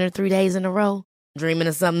flavorless dinner 3 days in a row? Dreaming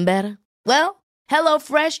of something better? Well,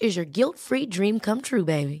 HelloFresh is your guilt-free dream come true,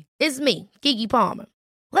 baby. It's me, Keke Palmer.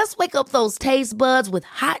 Let's wake up those taste buds with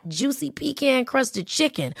hot, juicy pecan-crusted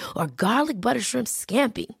chicken or garlic butter shrimp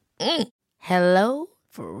scampi. Hello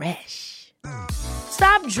Fresh.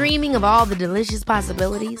 Stop dreaming of all the delicious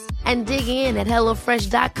possibilities and dig in at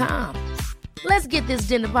HelloFresh.com. Let's get this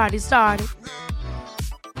dinner party started.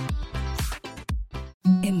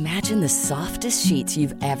 Imagine the softest sheets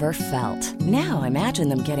you've ever felt. Now imagine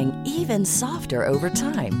them getting even softer over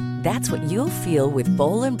time. That's what you'll feel with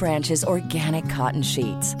Boll & Branch's organic cotton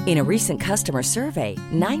sheets. In a recent customer survey,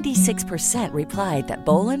 96% replied that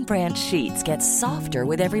Boll & Branch sheets get softer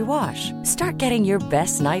with every wash. Start getting your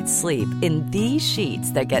best night's sleep in these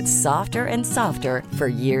sheets that get softer and softer for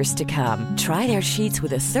years to come. Try their sheets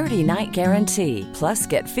with a 30-night guarantee. Plus,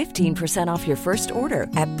 get 15% off your first order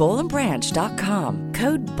at bollandbranch.com.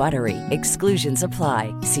 Code BUTTERY. Exclusions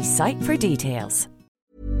apply. See site for details.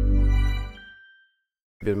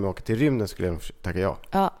 Vill man åka till rymden skulle jag tacka ja.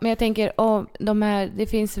 Ja, men jag tänker, det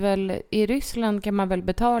finns väl, i Ryssland kan man väl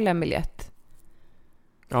betala en biljett?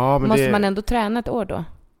 Ja, men måste man ändå träna ett år då?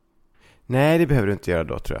 Nej, det behöver du inte göra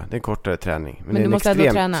då, tror jag. Det är en kortare träning. Men du måste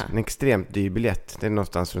ändå träna? En extremt dyr biljett. Det är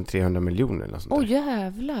någonstans runt 300 miljoner eller sånt där.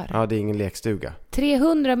 Jävlar. Ja, det är ingen lekstuga.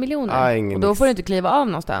 300 miljoner? Ja, och då får du inte kliva av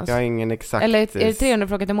någonstans? Jag har ingen exakt... Eller är det 300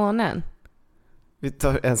 för att åka till månen? Vi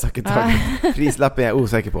tar en sak i taget. Prislappen är jag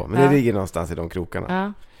osäker på, men det ligger någonstans i de krokarna.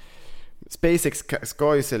 Ja. SpaceX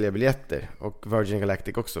ska ju sälja biljetter och Virgin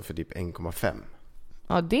Galactic också för typ 1,5.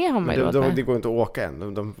 Ja, det har man ju råd med. Det går inte att åka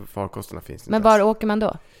än. De farkosterna finns inte. Men var åker man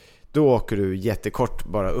då? Då åker du jättekort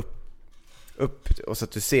bara upp och så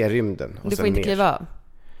att du ser rymden. Och du får sen inte ner. kliva av?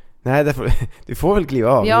 Nej, du får väl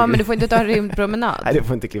kliva av. Ja, men du får inte ta en rymdpromenad. Nej, du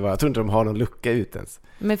får inte kliva av. Jag tror inte de har någon lucka ut ens.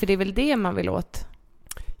 Men för det är väl det man vill åt?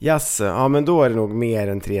 Ja, men då är det nog mer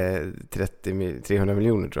än 300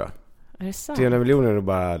 miljoner, tror jag. Är det sant? 300 miljoner är nog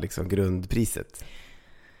bara liksom grundpriset.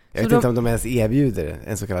 Jag vet inte om de ens erbjuder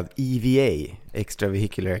en så kallad EVA,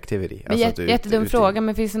 Extravehicular Activity. Men alltså jättedum fråga,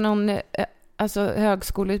 men finns det någon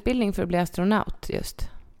högskoleutbildning för att bli astronaut just?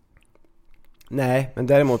 Nej, men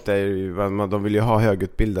däremot är det ju, de vill ju ha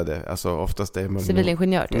högutbildade. Alltså oftast är man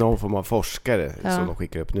civilingenjör typ. Någon form av forskare som de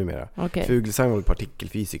skickar upp numera. Okay. Fuglesang var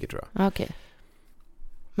partikelfysiker, tror jag. Okej.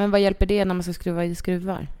 Men vad hjälper det när man ska skruva i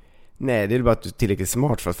skruvar? Nej, det är bara att du är tillräckligt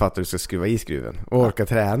smart för att fatta att du ska skruva i skruven och orka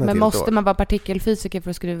träna. Men måste man vara partikelfysiker för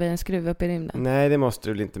att skruva i en skruv upp i rymden? Nej, det måste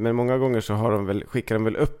du väl inte. Men många gånger så skickar de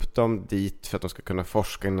väl upp dem dit för att de ska kunna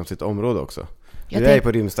forska inom sitt område också. Du är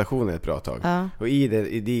på rymdstationen ett bra tag. Ja. Och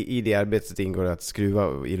i det arbetet ingår att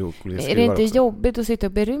skruva i olika skruvar. Är det inte också jobbigt att sitta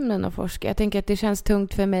upp i rymden och forska? Jag tänker att det känns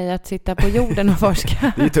tungt för mig att sitta på jorden och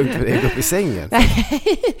forska. Det är tungt för dig att gå upp i sängen. Nej,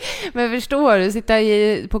 men förstår du? Sitta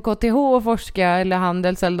på KTH och forska eller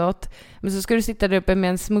Handels eller något. Men så ska du sitta där uppe med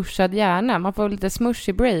en smushad hjärna. Man får lite smush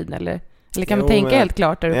i brain, eller Eller kan man tänka helt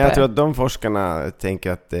klart där uppe? Jag tror att de forskarna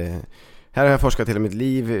tänker att här har jag forskat hela mitt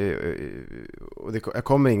liv och jag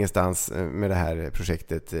kommer ingenstans med det här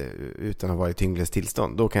projektet utan att vara i tyngdlöst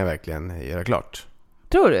tillstånd. Då kan jag verkligen göra klart.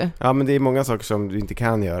 Tror du? Ja, men det är många saker som du inte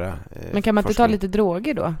kan göra. Men kan man inte ta lite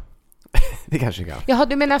droger då? Det kanske kan. Jaha,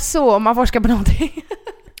 du menar så, om man forskar på någonting.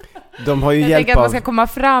 De har ju jag hjälp tänker att man av... ska komma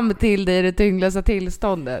fram till det i det tyngdlösa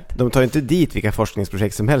tillståndet. De tar inte dit vilka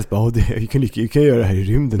forskningsprojekt som helst. Bara, vi kan göra det här i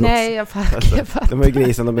rymden också. Nej, jag fattar. De har ju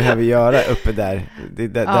grejer som de behöver göra uppe där. Det är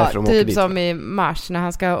därför de åker typ dit. som i mars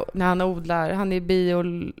när han odlar. Han är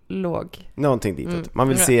biolog. Någonting ditåt. Man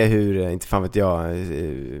vill se hur, inte fan vet jag,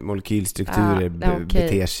 molekylstrukturer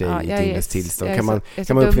beter sig i tyngdlöst tillstånd.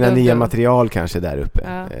 Kan man uppfinna nya material kanske där uppe?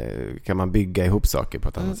 Ja. Kan man bygga ihop saker på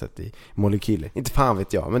ett annat sätt i molekyler? Inte fan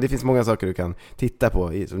vet jag, men det finns många saker du kan titta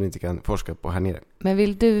på som du inte kan forska på här nere. Men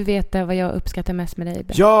vill du veta vad jag uppskattar mest med dig?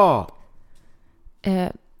 Ja!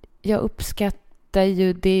 Jag uppskattar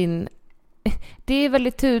ju din... Det är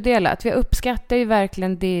väldigt tudelat. Jag uppskattar ju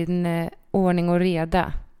verkligen din ordning och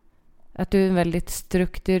reda. Att du är en väldigt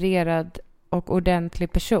strukturerad och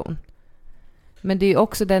ordentlig person. Men det är ju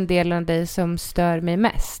också den delen av dig som stör mig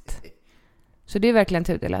mest. Så det är verkligen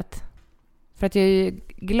tudelat. För att jag är ju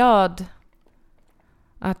glad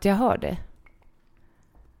att jag har det.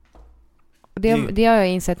 Och det har jag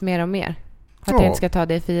insett mer och mer. Att jag inte ska ta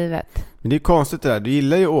det för givet. Men det är konstigt det där. Du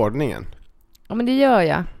gillar ju ordningen. Ja, men det gör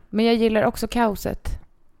jag. Men jag gillar också kaoset.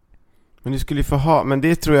 Men du skulle ju få ha... Men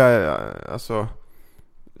det tror jag... Alltså,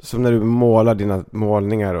 som när du målar dina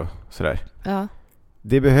målningar och sådär. Ja.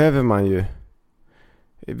 Det behöver man ju...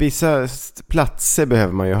 Vissa platser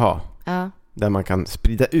behöver man ju ha. Ja. Där man kan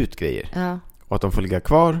sprida ut grejer. Ja. Och att de får ligga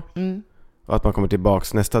kvar. Mm. Och att man kommer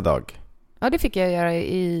tillbaks nästa dag. Ja, det fick jag göra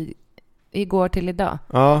igår till idag.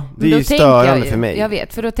 Ja, det är ju störande för mig. Jag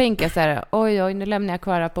vet, för då tänker jag så här: oj, nu lämnar jag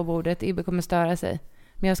kvar på bordet. Ibbe kommer störa sig.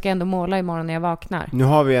 Men jag ska ändå måla imorgon när jag vaknar. Nu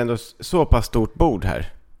har vi ändå så pass stort bord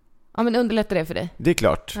här. Ja, men underlättar det för dig? Det är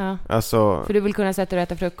klart. Ja. Alltså, för du vill kunna sätta och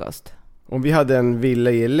äta frukost. Om vi hade en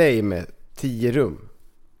villa i LA med 10 rum,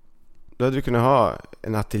 då hade vi kunnat ha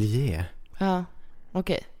en ateljé. Ja,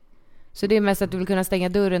 okej. Så det är mest att du vill kunna stänga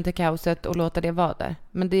dörren till kaoset och låta det vara där.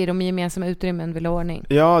 Men det är de gemensamma utrymmen vill ha ordning.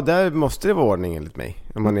 Ja, där måste det vara ordning enligt mig.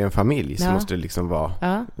 Om man är en familj så måste det liksom vara.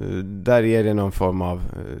 Ja. Där är det någon form av,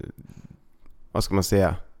 vad ska man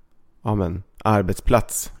säga? Ja, men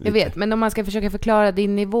arbetsplats. Jag vet, men om man ska försöka förklara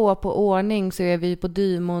din nivå på ordning så är vi på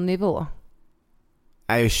Dymo-nivå.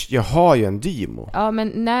 Nej, jag har ju en Dymo. Ja,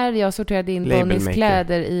 men när jag sorterade in Bonnys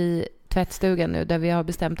kläder i tvättstugan nu, där vi har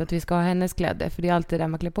bestämt att vi ska ha hennes kläder, för det är alltid där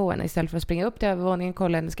man klär på henne istället för att springa upp till övervåningen och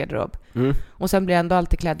kolla hennes garderob. Och sen blir ändå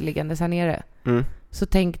alltid kläder liggandes här nere. Så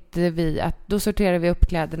tänkte vi att då sorterar vi upp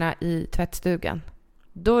kläderna i tvättstugan.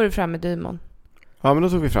 Då är det fram med Dymon. Ja, men då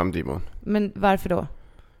tog vi fram Dymon. Men varför då?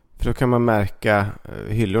 För då kan man märka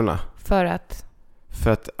hyllorna. För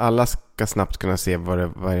att alla ska snabbt kunna se vad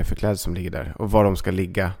det är för kläder som ligger där och var de ska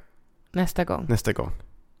ligga nästa gång.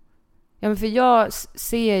 Ja, men för jag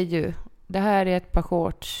ser ju, det här är ett par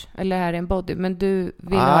shorts eller det här är en body, men du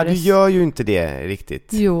vill ha det... du gör ju inte det riktigt.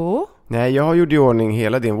 Jo. Nej, jag har gjort i ordning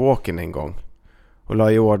hela din walk-in en gång. Och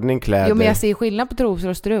la i ordning kläder. Jo, men jag ser skillnad på trosor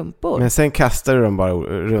och strumpor. Men sen kastar du dem bara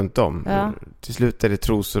runt om. Ja. Till slut är det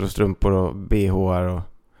trosor och strumpor och BH:ar och...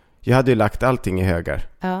 Jag hade ju lagt allting i högar.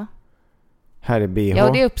 Ja. Här är BH,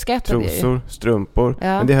 ja, det uppskattade trosor, strumpor.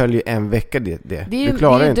 Ja. Men det höll ju en vecka du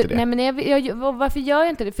klarar inte det. Nej, men varför gör jag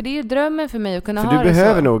inte det? För det är ju drömmen för mig att kunna ha det så. För du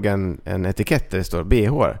behöver nog en etikett där det står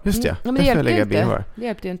BH. Just det. Men det hjälpte ju inte. Det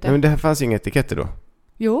hjälpte ju inte. Nej, men det fanns ju inga etiketter då.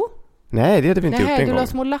 Jo. Nej, det hade vi inte gjort en gång. Du la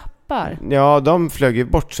små lappar. Ja, de flög ju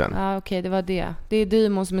bort sen. Ja, okej, det var det. Det är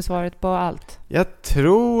Dymon som är svaret på allt. Jag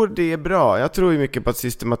tror det är bra. Jag tror ju mycket på att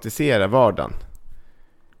systematisera vardagen.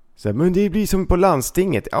 Så, men det blir som på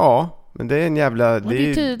landstinget. Ja, men det är en jävla... Det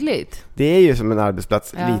är tydligt. Det är ju som en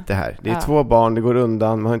arbetsplats lite här. Det är 2 barn, det går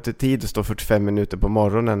undan. Man har inte tid att stå 45 minuter på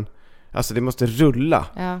morgonen. Alltså det måste rulla.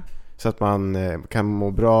 Ja. Så att man kan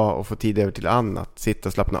må bra och få tid över till annat. Sitta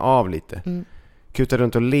och slappna av lite. Kuta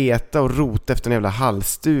runt och leta och rota efter en jävla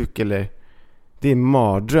halsduk eller... Det är en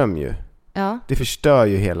mardröm ju. Ja. Det förstör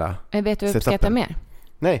ju hela. Men vet du vad jag uppskattar mer?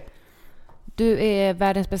 Nej. Du är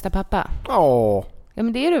världens bästa pappa. Åh. Ja,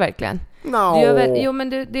 men det är du verkligen. Jo, men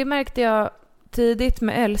det märkte jag tidigt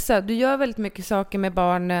med Elsa. Du gör väldigt mycket saker med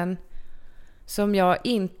barnen som jag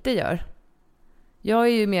inte gör. Jag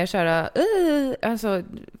är ju mer så här, alltså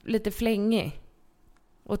lite flängig.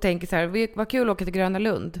 Och tänker så här, vad kul att åka till Gröna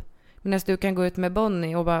Lund. Medan du kan gå ut med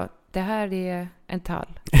Bonnie och bara, det här är en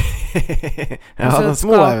tall. Ja, de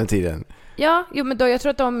små äventyren. Ja, men då, jag tror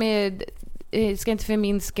att de ska inte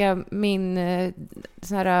förminska min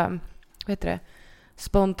sån här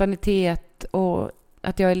spontanitet och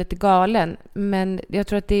att jag är lite galen. Men jag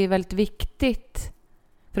tror att det är väldigt viktigt.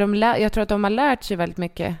 För jag tror att de har lärt sig väldigt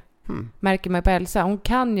mycket. Märker man på Elsa. Hon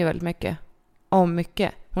kan ju väldigt mycket. Om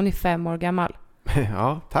mycket. Hon är 5 år gammal.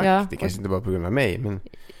 Ja, tack. Ja, det kanske inte bara på grund av mig. Men...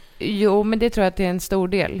 Jo, men det tror jag att det är en stor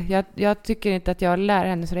del. Jag tycker inte att jag lär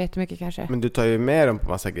henne så jättemycket kanske. Men du tar ju med dem på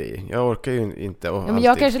massa grejer. Jag orkar ju inte. Ja, men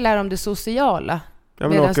jag kanske lär om det sociala. Jag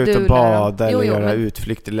vill åka ut och bada eller göra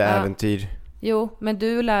utflykt eller ja. Äventyr. Jo, men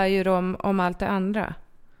du lär ju dem om allt det andra.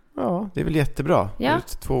 Ja, det är väl jättebra. Ja. Ut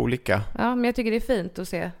 2 olika. Ja, men jag tycker det är fint att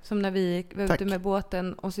se. Som när vi var ute med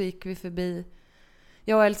båten och så gick vi förbi.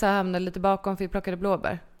 Jag och Elsa hamnade lite bakom för vi plockade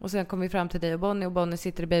blåbär. Och sen kom vi fram till dig och Bonnie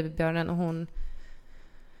sitter i babybjörnen och hon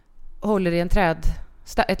håller i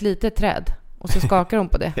ett litet träd. Och så skakar hon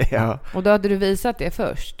på det. Ja. Och då hade du visat det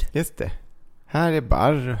först. Just det. Här är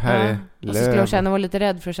barr, här är löv. Och så skulle hon vara lite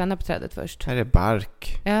rädd för att känna på trädet först. Här är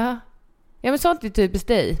bark. Ja. Ja, men sånt är typiskt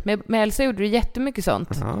dig. Med Elsa gjorde du jättemycket sånt.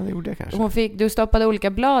 Ja, det gjorde jag kanske. Du stoppade olika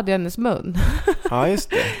blad i hennes mun. Ja, just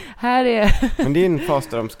det. Här är... Men det är en fas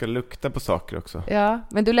där de ska lukta på saker också. Ja,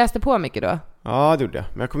 men du läste på mycket då? Ja, det gjorde jag.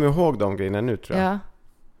 Men jag kommer ihåg de grejerna nu, tror jag.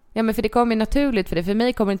 Ja, men för det kommer naturligt. För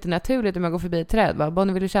mig kommer det inte naturligt om jag går förbi ett träd. Va?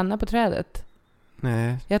 Bonnie, vill du känna på trädet?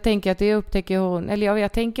 Nej. Jag tänker att det upptäcker hon. Eller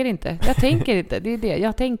jag tänker inte. Det är det.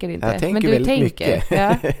 Jag tänker inte. Jag tänker men du väldigt tänker. Mycket.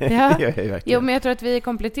 Ja. Det gör jag verkligen. Jo, men jag tror att vi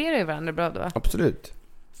kompletterar varandra bra då. Absolut.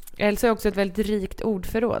 Elsa är också ett väldigt rikt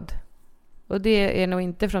ordförråd. Och det är nog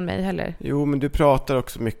inte från mig heller. Jo, men du pratar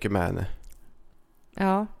också mycket med henne.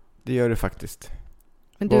 Ja. Det gör du faktiskt.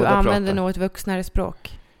 Men du använder nog ett vuxnare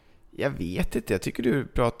språk. Jag vet inte. Jag tycker du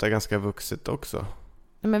pratar ganska vuxet också.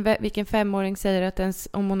 Men vilken 5-åring säger att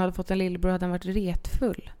om hon hade fått en lillebror hade han varit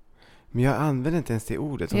retfull? Men jag använder inte ens det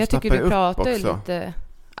ordet. Jag tycker du pratar ju lite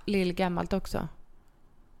lillgammalt också.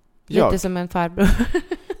 Lite som en farbror.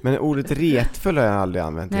 Men ordet retfull har jag aldrig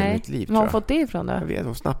använt i mitt liv. Men har hon fått det ifrån då? Jag vet,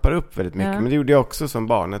 hon snappar upp väldigt mycket. Men det gjorde jag också som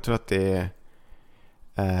barn. Jag tror att det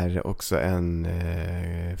är också en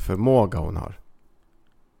förmåga hon har.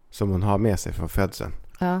 Som hon har med sig från födseln.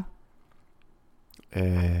 Ja.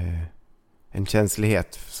 En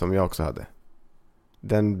känslighet som jag också hade.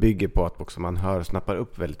 Den bygger på att också man hör och snappar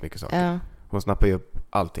upp väldigt mycket saker. Ja. Hon snappar ju upp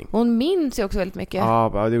allting. Hon minns ju också väldigt mycket.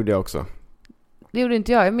 Ja, det gjorde jag också. Det gjorde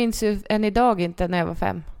inte jag. Jag minns ju än idag inte när jag var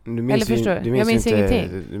 5. Eller förstår du? Jag minns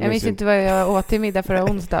ingenting. Jag minns inte vad jag åt till middag förra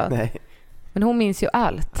onsdag. Nej. Men hon minns ju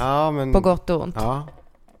allt. Ja, men... På gott och ont. Ja.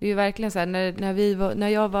 Det är ju verkligen så här, när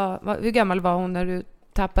jag var... Hur gammal var hon när du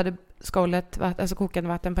tappade skålet, alltså kokande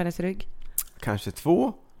vatten på hennes rygg? Kanske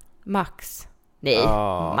 2. Max. Nej,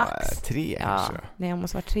 max. 3 kanske. Nej, hon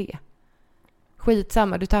måste vara 3.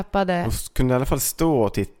 Skitsamma, du tappade... Hon kunde i alla fall stå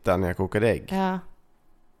och titta när jag kokade ägg. Ja.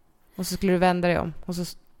 Och så skulle du vända dig om. Och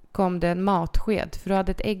så kom det en matsked. För du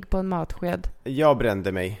hade ett ägg på en matsked. Jag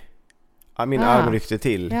brände mig. Min arm ryckte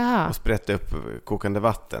till och sprätte upp kokande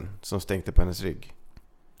vatten som stänkte på hennes rygg.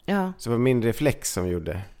 Ja. Så det var min reflex som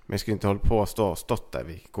gjorde. Men jag skulle inte hålla på och stått där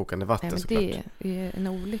vid kokande vatten. Nej, men såklart. Det är en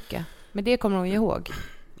olycka. Men det kommer hon ihåg.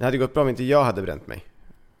 Det hade gått bra om inte jag hade bränt mig.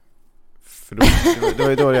 För då var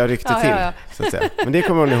det då jag ryckte till. Så att säga. Men det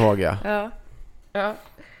kommer hon ihåg, ja.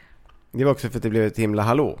 Det var också för att det blev ett himla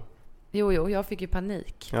hallå. Jo, jag fick ju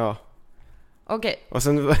panik. Ja. Okej. Och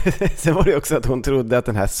sen var det också att hon trodde att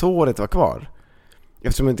den här såret var kvar.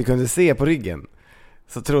 Eftersom hon inte kunde se på ryggen.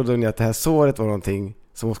 Så trodde hon att det här såret var någonting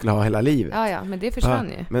som hon skulle ha hela livet. Ja, men det försvann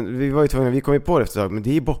ju. Men vi var ju tvungna, vi kom ju på det efter ett tag, men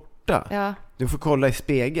det är borta. Ja. Du får kolla i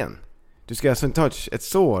spegeln. Du ska alltså inte ha ett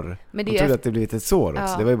sår. Men det trodde att det blivit ett sår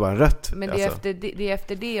också. Det var ju bara rött. Men det är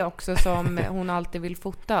efter det också som hon alltid vill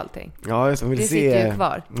fota allting. Ja, just, hon vill det se. Sitter ju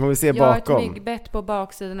kvar. Hon vill se bakom. Jag har ett myggbett på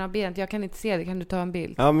baksidan av benet. Jag kan inte se det. Kan du ta en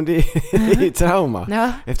bild? Ja, men det är ju trauma.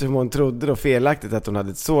 Ja. Eftersom hon trodde då felaktigt att hon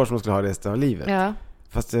hade ett sår som hon skulle ha resten av livet. Ja.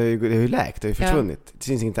 Fast det är ju läkt. Det är ju försvunnit. Det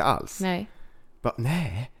syns inte alls. Nej.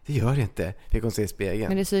 Nej, det gör det inte. Fick hon se i spegeln.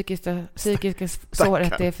 Men det psykiska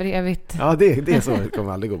såret är för evigt. Ja, det såret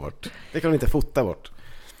kommer aldrig gå bort. Det kan hon inte fota bort.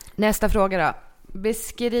 Nästa fråga då.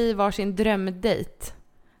 Beskriv varsin drömdejt.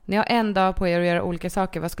 Ni har en dag på er att göra olika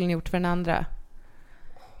saker. Vad skulle ni gjort för den andra?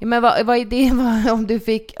 Ja, men vad är det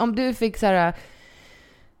om du fick så här,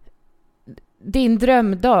 din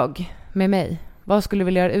drömdag med mig. Vad skulle du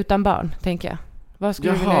vilja göra utan barn, tänker jag? Vad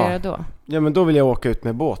skulle du vilja göra då? Ja, men då vill jag åka ut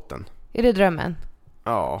med båten. Är det drömmen?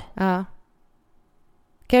 Ja.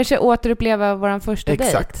 Kanske återuppleva våran första dejt.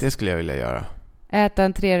 Exakt, det skulle jag vilja göra. Äta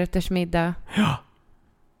en 3-rättersmiddag. Ja,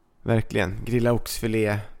 verkligen. Grilla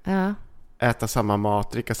oxfilé. Ja. Äta samma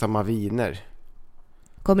mat, dricka samma viner.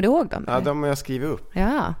 Kommer du ihåg dem? Ja, de har jag skrivit upp.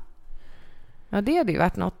 Ja, det hade ju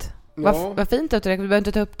varit något. Vad fint att du behöver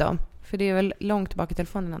inte ta upp dem. För det är väl långt bak i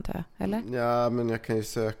telefonen antar jag, eller? Ja, men jag kan ju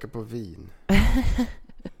söka på vin.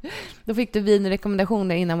 Då fick du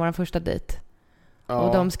vinrekommendationer innan vår första dejt. Ja.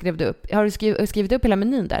 Och de skrev du upp. Har du skrivit upp hela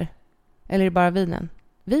menyn där? Eller är det bara vinen?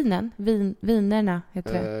 Vinerna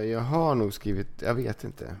heter det. Jag har nog skrivit, jag vet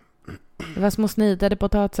inte. Det var små snidade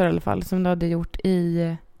potatisar i alla fall som du hade gjort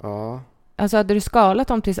i... Ja. Alltså hade du skalat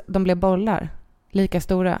dem tills de blev bollar? Lika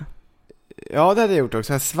stora? Ja, det hade jag gjort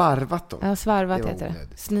också. Jag har svarvat dem. Ja, svarvat Det var heter det.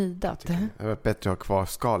 onödigt. Snidat. Det hade varit bättre att ha kvar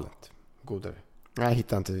skalet. Godare. Nej, jag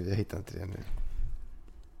hittar inte det nu.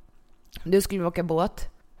 Du skulle åka båt.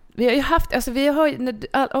 Vi har ju haft, alltså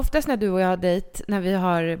oftast när du och jag har dejt, när vi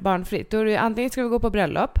har barnfritt, då är det antingen ska vi gå på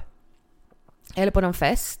bröllop eller på någon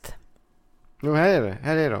fest. Jo, här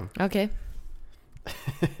är de. Okej.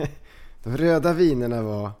 De röda vinerna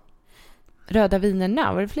var... Röda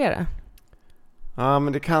vinerna, var det flera? Ja,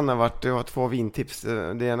 men det kan ha varit, det var 2 vintips.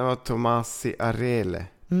 Det ena var Tomasi Arele.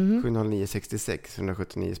 70966,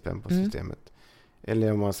 179 spänn på systemet.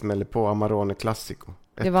 Eller om man smäller på Amarone Classico.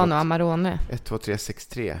 Det var nog Amarone.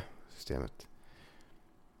 12363 systemet.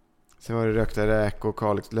 Sen var det rökta räkor,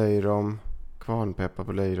 Kalix löjrom, kvarnpeppar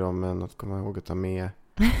på löjrommen, att komma ihåg att ta med.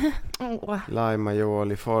 Lime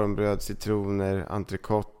aioli, formbröd, citroner,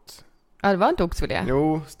 entrecote. Ja, det var inte oxfilé.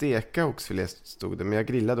 Jo, steka oxfilé stod det, men jag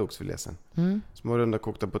grillade oxfilé sen. Små runda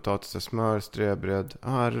kokta potatisar, smör, ströbröd.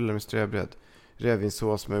 Jag rullar med ströbröd.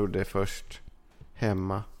 Rödvinssås som jag gjorde först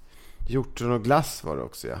hemma. Hjortron och glass var det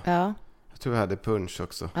också, ja. Ja. Jag tror vi hade punch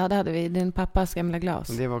också. Ja, det hade vi. Din pappas gamla glas.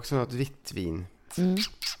 Men det var också något vitt vin.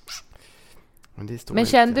 Men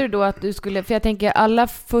kände du då att du skulle... För jag tänker, alla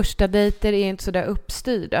första dejter är inte så där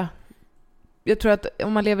uppstyrda. Jag tror att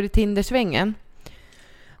om man lever i Tindersvängen,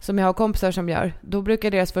 som jag har kompisar som gör, då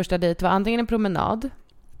brukar deras första dejt vara antingen en promenad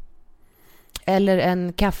eller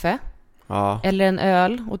en kaffe. Ja. Eller en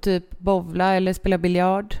öl och typ bowla eller spela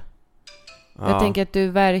biljard. Ja. Jag tänker att du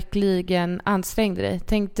verkligen ansträngde dig.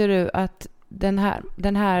 Tänkte du att den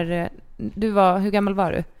här hur gammal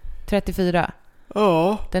var du? 34.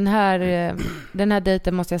 Ja. Den här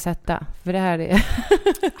dejten måste jag sätta, för det här är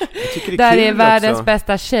Jag tycker det där kul är världens också.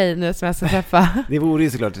 bästa tjej nu som jag ska träffa. Det vore ju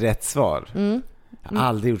såklart rätt svar. Jag har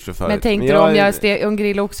aldrig gjort så förut. Men tänkte du om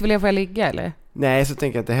grill och oxfilé får jag ligga eller? Nej, så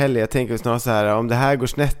tänker jag inte heller. Jag tänker snarare så här, om det här går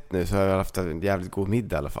snett nu så har jag haft en jävligt god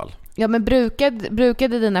middag i alla fall. Ja, men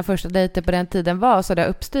brukade dina första dejter på den tiden vara så där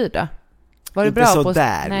uppstyrda? Var inte du bra så på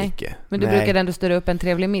där nej. mycket. Men du brukade ändå styra upp en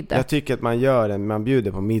trevlig middag. Jag tycker att man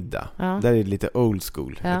bjuder på middag. Ja. Där är det lite old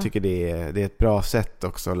school. Ja. Jag tycker det är ett bra sätt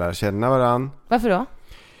också att lära känna varann. Varför då?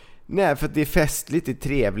 Nej, för att det är festligt, det är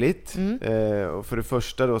trevligt. Och för det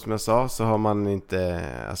första då, som jag sa, så har man inte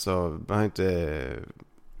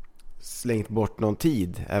slängt bort någon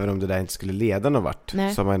tid, även om det där inte skulle leda någon vart.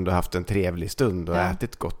 Nej. Så har man ändå haft en trevlig stund och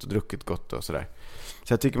ätit gott och druckit gott och sådär.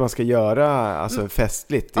 Så jag tycker man ska göra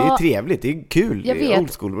festligt. Det är trevligt, det är kul, det är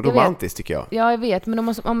old school och romantiskt tycker jag. Ja, jag vet, men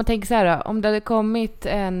om man tänker så här, om det hade kommit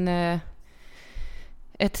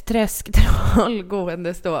ett träsktroll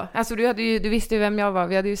gåendes då. Alltså du visste ju vem jag var.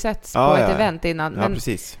 Vi hade ju setts på ett event innan. Men,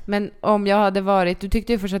 precis. Men om jag hade varit... Du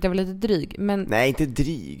tyckte ju först att jag var lite dryg. Men... Nej, inte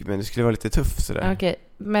dryg, men det skulle vara lite tuff sådär. Okej,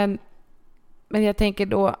 men jag tänker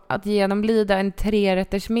då att genomlida en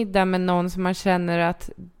 3-rättersmiddag med någon som man känner att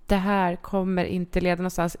det här kommer inte leda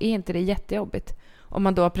någonstans. Är inte det jättejobbigt? Om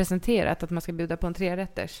man då har presenterat att man ska bjuda på en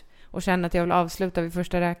 3-rätters och känner att jag vill avsluta vid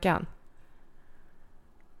första räkan.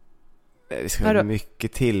 Det ska vara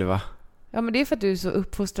mycket till, va? Ja, men det är för att du är så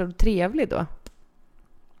uppfostrad och trevlig då.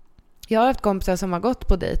 Jag har haft kompisar som har gått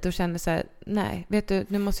på dejt och känner så här: nej, vet du,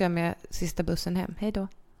 nu måste jag med sista bussen hem. Hej då.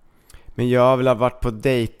 Men jag har väl varit på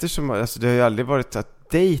dejter som... Alltså det har ju aldrig varit att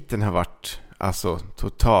dejten har varit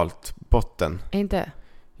totalt botten. Inte?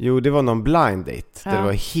 Jo, det var någon blind date.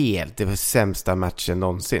 Där det var sämsta matchen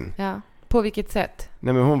någonsin. Ja. På vilket sätt?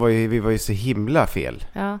 Nej, men vi var ju så himla fel.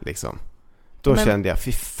 Ja. Liksom. Då kände jag,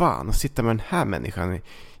 fy fan, att sitta med den här människan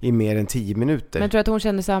i mer än 10 minuter. Men tror du att hon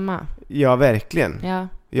kände samma? Ja, verkligen. Ja.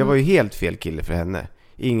 Jag var ju helt fel kille för henne.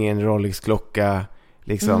 Ingen Rolex-klocka,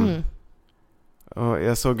 liksom. Och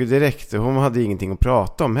jag såg ju direkt, hon hade ingenting att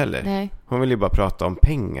prata om heller. Nej. Hon ville ju bara prata om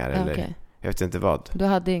pengar eller jag vet inte vad. Du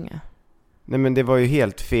hade inga? Nej, men det var ju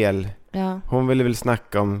helt fel. Ja. Hon ville väl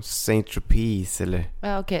snacka om Saint-Tropez eller...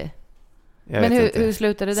 Ja, okej. Men hur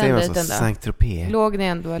slutade den dejten då? Saint-Tropez. Låg ni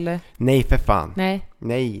ändå eller? Nej, för fan.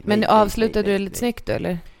 Nej. Men avslutade du lite snyggt då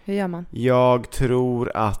eller? Hur gör man? Jag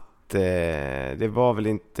tror att det var väl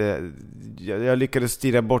inte... Jag lyckades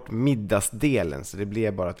styra bort middagsdelen, så det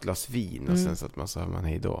blev bara ett glas vin och sen så att man sa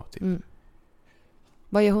hej då typ.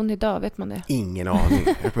 Vad gör hon idag, vet man det? Ingen aning.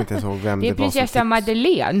 Jag kommer inte ens ihåg vem det var. Det är prinsessa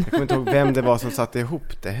Madeleine. Jag kommer inte ihåg vem det var som satte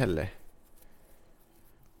ihop det heller.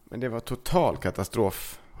 Men det var total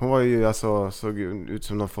katastrof. Hon var ju alltså, såg ut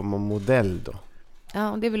som någon form av modell då.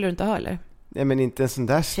 Ja, det vill du inte ha eller? Nej, men inte en sån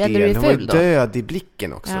där stel. Kände du dig Hon var ju ful då? död i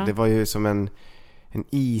blicken också. Ja. Det var ju som en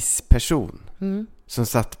isperson. Som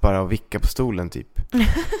satt bara och vickade på stolen typ.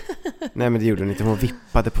 Nej, men det gjorde hon inte. Hon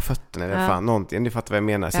vippade på fötterna eller fan någonting. Du fattar vad jag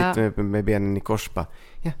menar. Sitter med benen i kors bara.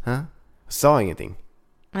 Jaha. Sa ingenting.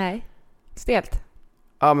 Nej. Stelt.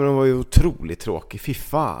 Ja, men hon var ju otroligt tråkig. Fy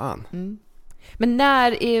fan. Men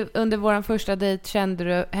när under våran första dejt kände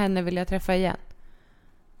du henne vill jag träffa igen?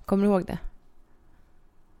 Kommer du ihåg det?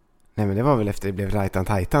 Nej, men det var väl efter det blev Rajtan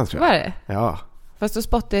Tajtan, tror jag. Var det? Ja. Fast då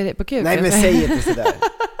spottade jag på kuken. Nej, men säg inte sådär.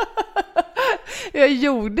 Jag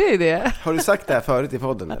gjorde ju det. Har du sagt det här förut i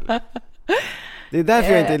podden eller? Det är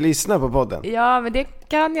därför jag inte lyssnar på podden. Ja, men det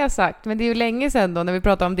kan jag ha sagt. Men det är ju länge sedan då när vi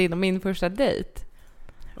pratade om din och min första dejt.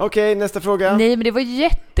 Okej, nästa fråga. Nej, men det var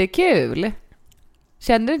jättekul.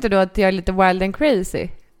 Kände du inte då att jag är lite wild and crazy?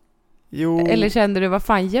 Jo. Eller kände du, vad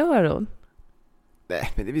fan gör hon? Nej,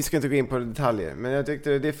 men vi ska inte gå in på detaljer. Men jag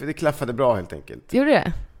tyckte det klaffade bra helt enkelt. Gjorde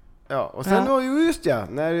det? Ja, och sen var ju just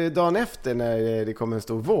när dagen efter när det kom en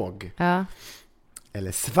stor våg. Ja.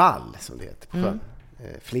 Eller svall som det heter på sjön.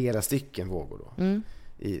 Flera stycken vågor då.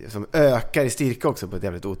 Som ökar i styrka också på ett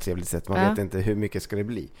jävligt otrevligt sätt. Man vet inte hur mycket ska det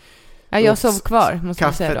bli. Ja, jag sov kvar, måste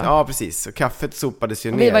jag säga då. Ja, precis. Så kaffet sopades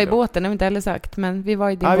ju ner. Vi var i båten, det har vi inte heller sagt. Men vi var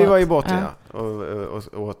i din båt. Ja, vi var i båten, ja.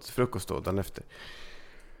 Och åt frukost då, dagen efter.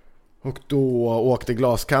 Och då åkte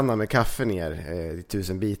glaskannan med kaffe ner i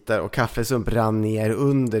 1000 bitar. Och kaffesump rann ner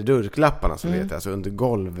under dörrklapparna, som det heter. Alltså under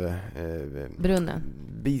golv... brunnen.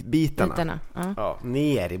 Bitarna. Ja,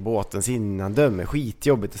 ner i båtens innandöme.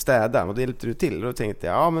 Skitjobbigt att städa. Och det hjälpte du till. Och då tänkte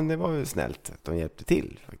jag, ja, men det var ju snällt att de hjälpte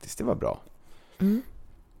till. Faktiskt, det var bra.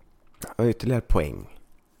 Och ytterligare poäng.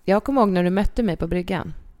 Jag kommer ihåg när du mötte mig på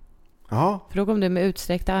bryggan. Ja. För då kom du med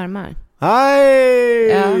utsträckta armar. Hej!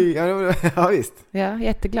 Ja. Ja, visst. Ja,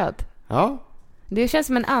 jätteglad. Ja. Det känns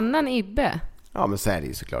som en annan Ibbe. Ja, men så är det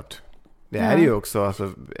ju såklart. Det är ju också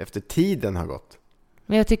alltså, efter tiden har gått.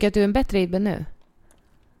 Men jag tycker att du är en bättre Ibbe nu.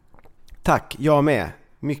 Tack, jag med.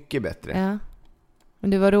 Mycket bättre. Ja. Men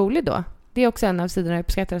du var rolig då. Det är också en av sidorna jag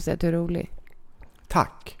uppskattar att säga att du är rolig.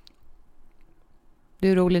 Tack.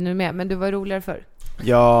 Du är rolig nu med, men du var roligare förr.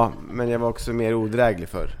 Ja, men jag var också mer odräglig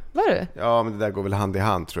förr. Var du? Ja, men det där går väl hand i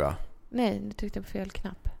hand, tror jag. Nej, du tryckte på fel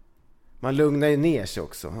knapp. Man lugnar ju ner sig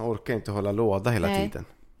också. Man orkar inte hålla låda hela tiden.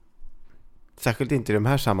 Särskilt inte i de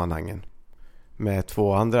här sammanhangen. Med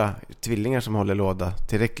 2 andra tvillingar som håller låda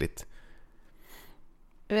tillräckligt.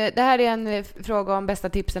 Det här är en fråga om bästa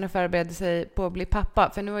tipsen att förbereda sig på att bli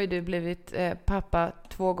pappa. För nu har ju du blivit pappa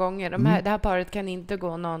 2 gånger. Det här paret kan inte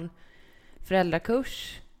gå någon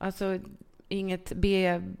föräldrakurs. Alltså inget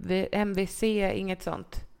MVC, inget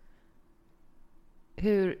sånt.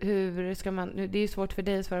 Hur ska man... Det är ju svårt för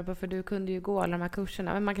dig att svara på, för du kunde ju gå alla de här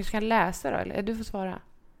kurserna. Men man kanske kan läsa då, eller? Du får svara.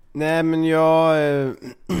 Nej, men jag...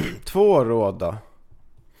 2 råd då.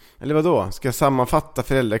 Eller vad då? Ska jag sammanfatta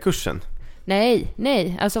föräldrakursen?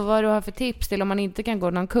 Nej. Alltså vad du har för tips till om man inte kan gå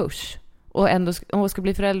någon kurs och ändå ska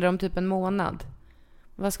bli förälder om typ en månad.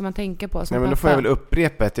 Vad ska man tänka på som Nej, men pappa? då får jag väl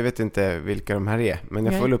upprepa jag vet inte vilka de här är. Men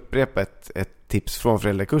jag får väl upprepa ett tips från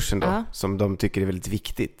föräldrakursen då. Som de tycker är väldigt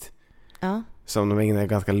viktigt. Ja. Som de ägnar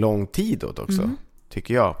ganska lång tid åt också.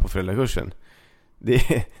 Tycker jag, på föräldrakursen.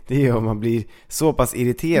 Det är ju om man blir så pass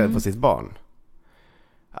irriterad på sitt barn.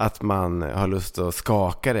 Att man har lust att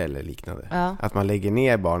skaka det eller liknande. Ja. Att man lägger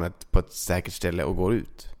ner barnet på ett säkert ställe och går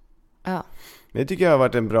ut. Ja. Det tycker jag har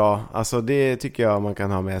varit en bra... Alltså det tycker jag man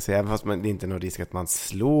kan ha med sig. Även fast det inte är någon risk att man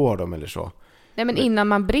slår dem eller så. Nej, men innan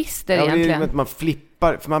man brister egentligen. Ja, att man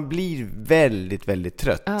flippar. För man blir väldigt, väldigt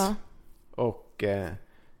trött. Ja. Och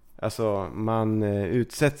alltså man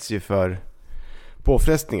utsätts ju för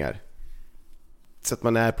påfrestningar. Så att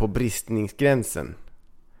man är på bristningsgränsen.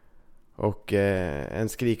 Och en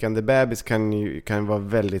skrikande bebis kan vara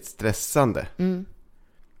väldigt stressande.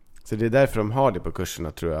 Så det är därför de har det på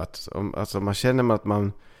kurserna, tror jag. Alltså man känner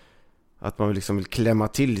att man liksom vill klämma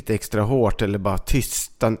till lite extra hårt eller bara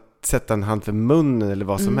tysta, sätta en hand för munnen eller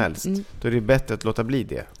vad som helst. Då är det bättre att låta bli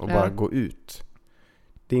det och bara gå ut.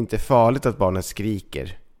 Det är inte farligt att barnet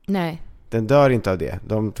skriker. Nej. Den dör inte av det.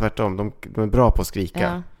 Tvärtom, de är bra på att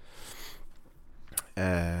skrika.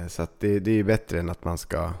 Ja. Så att det är ju bättre än att man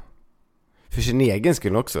ska... För sin egen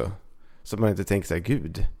skull också. Så att man inte tänker så här,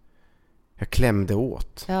 gud, jag klämde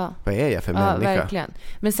åt. Ja. Vad är jag för människa? Ja, verkligen.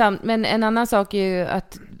 Men en annan sak är ju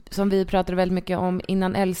att, som vi pratade väldigt mycket om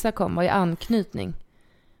innan Elsa kom, var ju anknytning.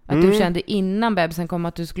 Att du kände innan bebisen kom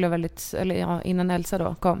att du skulle ha innan Elsa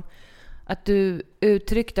då kom. Att du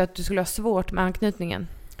uttryckte att du skulle ha svårt med anknytningen.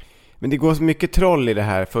 Men det går så mycket troll i det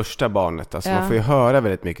här första barnet. Alltså man får ju höra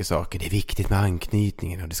väldigt mycket saker. Det är viktigt med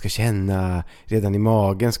anknytningen och du ska känna, redan i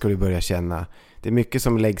magen ska du börja känna. Det är mycket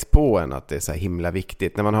som läggs på en att det är så här himla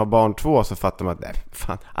viktigt. När man har barn 2 så fattar man att nej,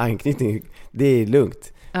 fan, anknytning, det är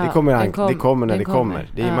lugnt. Det kommer när det kommer.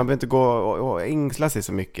 Man behöver inte gå och ängsla sig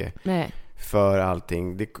så mycket. Nej. För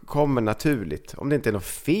allting. Det kommer naturligt. Om det inte är något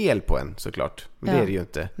fel på en såklart. Men det är det ju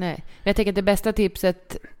inte. Nej. Men jag tänker att det bästa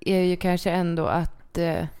tipset är ju kanske ändå att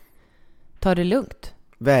ta det lugnt.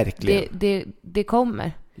 Verkligen. Det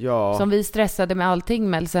kommer. Ja. Som vi stressade med allting,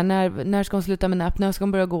 Melsa. När ska hon sluta med napp? När ska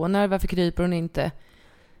hon börja gå? Varför kryper hon inte?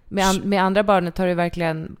 Med andra barnet har det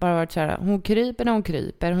verkligen bara varit så här. Hon kryper när hon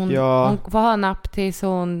kryper. Hon får ha napp tills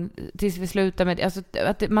vi slutar med det. Alltså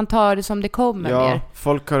att man tar det som det kommer mer.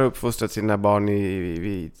 Folk har uppfostrat sina barn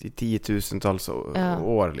i 10-tusentals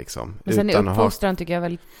år liksom. Men sen är uppfostran tycker jag är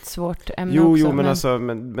väldigt svårt ämne också. Jo,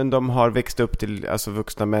 men de har växt upp till alltså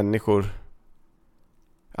vuxna människor.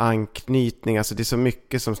 Anknytning, alltså det är så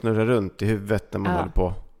mycket som snurrar runt i huvudet när man håller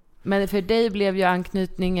på. Men för dig blev ju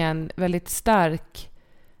anknytningen väldigt stark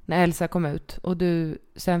när Elsa kom ut och du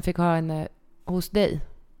sen fick ha henne hos dig.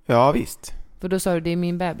 Ja, visst. För då sa du, det är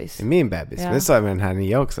min bebis. Det är min bebis, men det sa jag med den här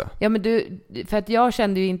nya också. Ja, men för att jag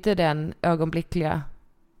kände ju inte den ögonblickliga,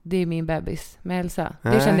 det är min bebis med Elsa.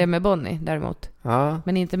 Nej. Det kände jag med Bonnie däremot. Ja.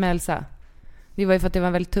 Men inte med Elsa. Det var ju för att det var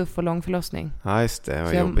en väldigt tuff och lång förlossning. Ja, just det.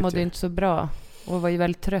 Så jag mådde inte så bra. Och var ju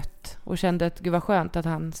väldigt trött. Och kände att gud var skönt att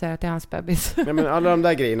han säger till hans bebis. Ja, men alla de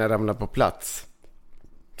där grejerna ramlar på plats.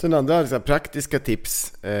 Sen andra så här, praktiska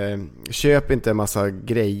tips. Köp inte en massa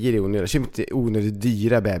grejer i onödan. Köp inte onödigt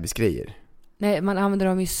dyra bebisgrejer. Nej, man använder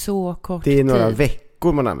dem i så kort tid. Det är några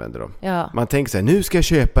veckor man använder dem. Ja. Man tänker så här, nu ska jag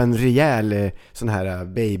köpa en rejäl sån här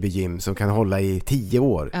babygym som kan hålla i 10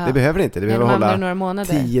 år. Ja. Det behöver inte. Det behöver hålla några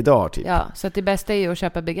månader. 10 dagar typ. Ja, så att det bästa är ju att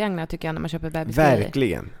köpa begagnat tycker jag när man köper bebisgrejer.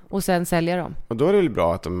 Verkligen. Och sen sälja dem. Och då är det väl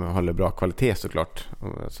bra att de håller bra kvalitet såklart.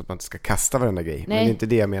 Så att man inte ska kasta varenda grej. Nej. Men det är inte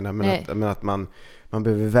det jag menar. Men att man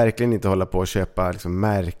behöver verkligen inte hålla på och köpa liksom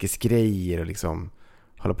märkesgrejer och liksom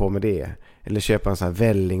hålla på med det. Eller köpa en sån här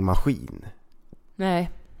vällingmaskin.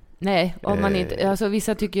 Nej, om man inte, alltså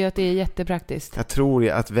vissa tycker ju att det är jättepraktiskt. Jag tror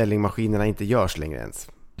att vällingmaskinerna inte görs längre ens.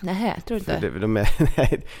 Nej, jag tror inte.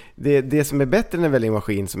 Det som är bättre än en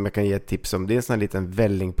vällingmaskin som jag kan ge ett tips om, det är en sån här liten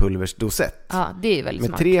vällingpulversdosett. Ja, det är väldigt med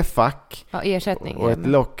smart. 3 fack. Ja, ersättning. Och ett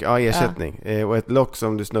lock, ersättning. Ja. Och ett lock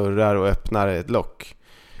som du snurrar och öppnar ett lock.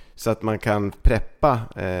 Så att man kan preppa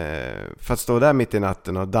för att stå där mitt i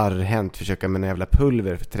natten och darrhänt försöka med en jävla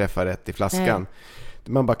pulver träffa rätt i flaskan. Nej.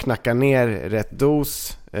 Man bara knackar ner rätt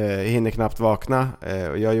dos, hinner knappt vakna.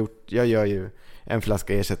 Och jag gör ju en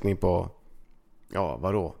flaska ersättning på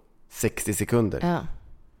 60 sekunder. Ja.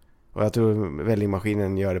 Och jag tror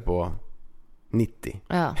vällingmaskinen gör det på 90.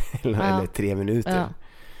 Ja. eller 3 minuter. Ja.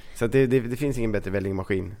 Så att det finns ingen bättre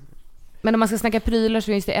vällingmaskin. Men om man ska snacka prylar så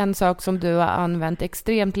finns det en sak som du har använt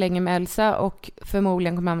extremt länge med Elsa och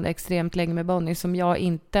förmodligen kommer använda extremt länge med Bonnie som jag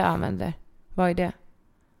inte använder. Vad är det?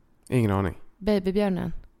 Ingen aning.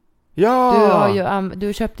 Babybjörnen. Ja!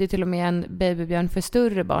 Du köpte ju till och med en babybjörn för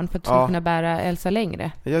större barn för att du ska kunna bära Elsa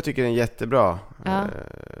längre. Jag tycker det är en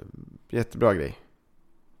jättebra grej.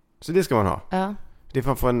 Så det ska man ha. Ja. Det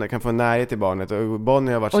kan få en närhet till barnet. Och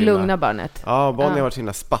Bonnie har varit och lugna barnet. Ja, Bonnie har varit så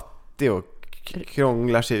himla spattig och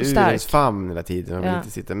krånglar sig ur ens famn hela tiden. Hon vill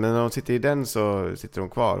inte sitta. Men när hon sitter i den så sitter hon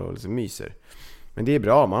kvar och liksom myser. Men det är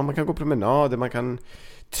bra. Man kan gå promenader, man kan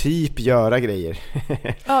typ göra grejer.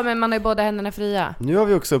 Ja, men man har ju båda händerna fria. Nu har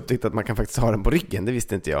vi också upptäckt att man kan faktiskt ha den på ryggen. Det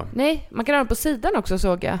visste inte jag. Nej, man kan ha den på sidan också,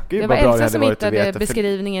 såg jag. Gud, det var Elsa som hittade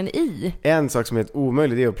beskrivningen i. En sak som är helt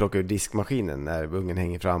omöjlig är att plocka ur diskmaskinen när ungen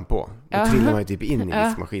hänger fram på. Då trillar man ju typ in i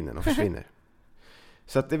diskmaskinen och försvinner.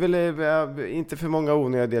 Så att det är väl inte för många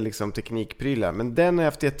onödiga liksom, teknikprylar. Men den har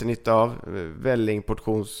jag haft jättenytta av. Välling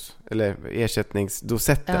eller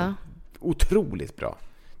ersättningsdosetten. Ja. Otroligt bra.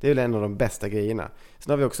 Det är väl en av de bästa grejerna.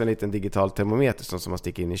 Sen har vi också en liten digital termometer som man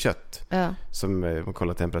sticker in i kött. Ja. Som man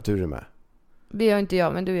kollar temperaturen med. Det gör inte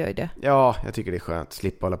jag, men du gör ju det. Ja, jag tycker det är skönt.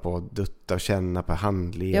 Slippa hålla på och dutta och känna på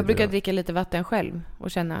handleder. Jag brukar dricka lite vatten själv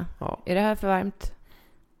och känna, är det här för varmt?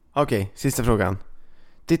 Okej, sista frågan.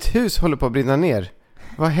 Ditt hus håller på att brinna ner.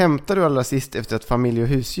 Vad hämtar du allra sist efter att familj och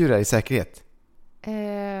husdjur är i säkerhet?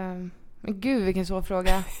 Men gud, vilken svår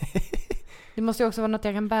fråga. Det måste ju också vara något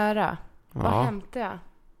jag kan bära. Vad hämtar jag?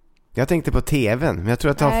 Jag tänkte på tvn, men jag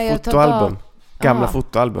tror att jag har fotoalbum. Gamla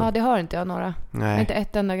fotoalbum. Ja, det har inte jag några. Nej. Inte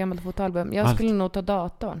ett enda gammalt fotoalbum. Jag skulle nog ta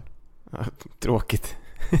datorn. Ja, tråkigt.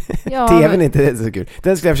 Ja, tvn är inte så kul.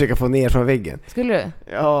 Den skulle jag försöka få ner från väggen. Skulle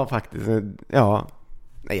du? Ja, faktiskt. Ja.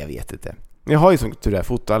 Nej, jag vet inte. Jag har ju som tur är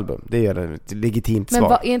fotoalbum. Det är ett legitimt svar.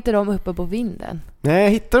 Men är inte de uppe på vinden? Nej,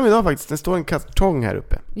 jag hittade dem idag faktiskt. Det står en kartong här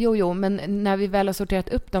uppe. Jo, men när vi väl har sorterat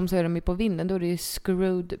upp dem så är de ju på vinden. Då är det ju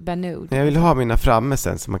screwed banud. Jag vill ha mina framme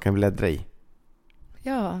sen så man kan bläddra i.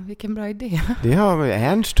 Ja, vilken bra idé. Det har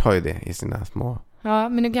Ernst har ju det i sina små. Ja,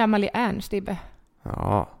 men hur gammal är Ernst, Ibbe?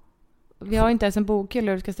 Ja. Vi har inte ens en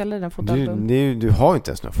bokhylla, du ska ställa dina fotoalbum. Du har ju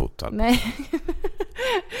inte ens några fotoalbum. Nej.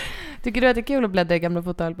 Tycker du att det är kul att bläddra i gamla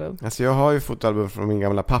fotoalbum? Alltså jag har ju fotoalbum från min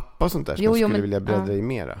gamla pappa och sånt där. Så jag skulle vilja bläddra i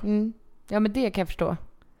mera. Ja, men det kan jag förstå.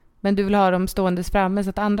 Men du vill ha dem ståendes framme så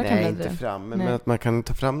att andra kan bläddra? Nej, inte framme, men att man kan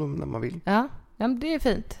ta fram dem när man vill. Ja, men det är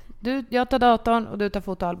fint. Jag tar datorn och du tar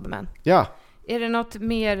fotoalbumen. Ja. Är det något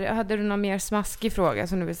mer, hade du någon mer smaskig fråga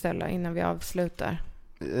som du vill ställa innan vi avslutar?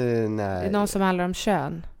 Nej. Det är någon som handlar om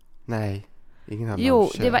kön? Nej, ingen handlar om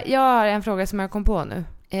kön. Jag har en fråga som jag kom på nu.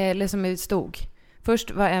 Eller som det stod.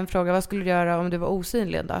 Först var en fråga, vad skulle du göra om du var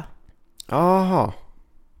osynlig en dag? Aha.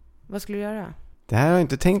 Vad skulle du göra? Det här har jag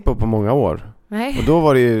inte tänkt på många år. Nej. Och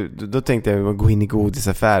då tänkte jag att gå in i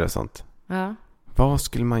godisaffär och sånt. Ja. Vad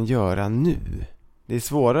skulle man göra nu? Det är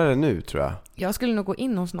svårare nu, tror jag. Jag skulle nog gå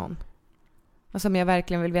in hos någon. Alltså om jag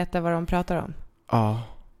verkligen vill veta vad de pratar om. Ja.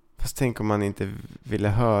 Fast tänk om man inte ville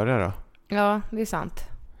höra då. Ja, det är sant.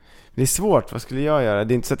 Det är svårt, vad skulle jag göra?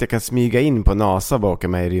 Det är inte så att jag kan smyga in på NASA och åka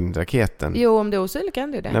med i rymdraketen. Jo, om det är osynligt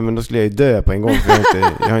kan du det. Nej, men då skulle jag ju dö på en gång för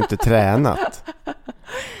jag har inte tränat.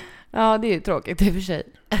 Ja, det är ju tråkigt i och för sig.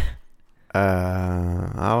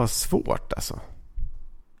 Ja, vad svårt alltså.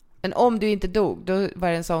 Men om du inte dog, då var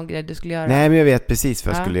det en sån grej du skulle göra? Nej, men jag vet precis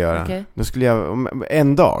vad jag skulle göra. Okay. Då skulle jag,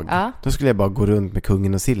 en dag, då skulle jag bara gå runt med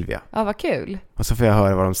kungen och Silvia. Ja, vad kul. Och så får jag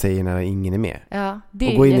höra vad de säger när ingen är med. Ja, det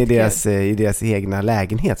är och gå in i deras egna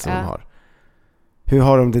lägenhet som de har. Hur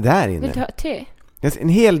har de det där inne? Vill du ha te? En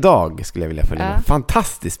hel dag skulle jag vilja följa med.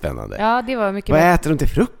 Fantastiskt spännande. Ja, det var mycket. Vad äter de till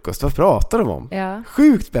frukost? Vad pratar de om? Ja.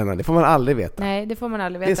 Sjukt spännande, det får man aldrig veta. Nej, det får man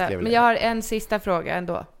aldrig veta. Men jag har en sista fråga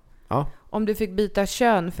ändå. Ja. Om du fick byta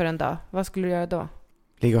kön för en dag, vad skulle du göra då?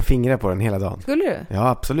 Ligga och fingra på den hela dagen. Skulle du? Ja,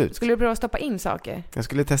 absolut. Skulle du pröva att stoppa in saker? Jag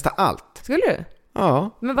skulle testa allt. Skulle du? Ja.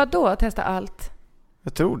 Men vad då, testa allt?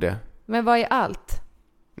 Jag tror det. Men vad är allt?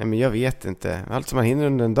 Nej, men jag vet inte. Allt som man hinner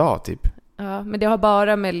under en dag, typ. Ja, men det har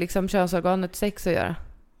bara med liksom könsorganet sex att göra.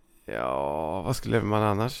 Ja, vad skulle man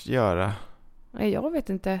annars göra? Nej, jag vet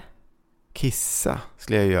inte. Kissa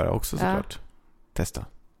skulle jag göra också såklart. Testa.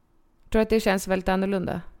 Tror du att det känns väldigt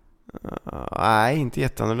annorlunda? Nej, inte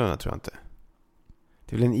jätteannorlunda tror jag inte.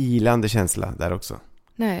 Det är väl en ilande känsla där också.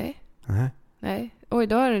 Nej. Uh-huh. Nej. Oj,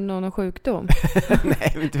 då har du någon sjukdom.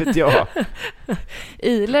 Nej, inte vet jag.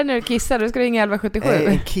 Ilar när du kissar, då ska du ringa 1177.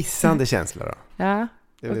 En kissande känsla då. Ja.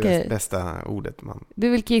 Det är det bästa ordet man... Du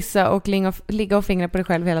vill kissa och ligga och fingra på dig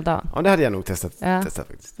själv hela dagen? Ja, det hade jag nog testat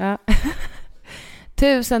faktiskt. Ja.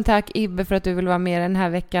 Tusen tack Ibbe för att du vill vara med den här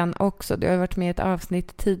veckan också. Du har varit med i ett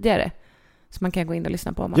avsnitt tidigare. Så man kan gå in och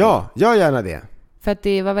lyssna på. Ja, gör gärna det. För att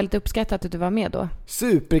det var väldigt uppskattat att du var med då.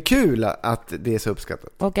 Superkul att det är så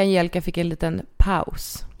uppskattat. Och Angelica fick en liten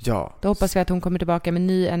paus. Ja. Då hoppas vi att hon kommer tillbaka med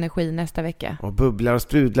ny energi nästa vecka. Och bubblar och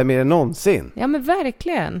sprudlar mer än någonsin. Ja, men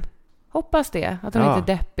verkligen. Hoppas det. Att hon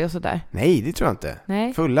inte är deppig och sådär. Nej, det tror jag inte.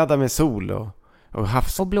 Nej. Fulladdad med sol och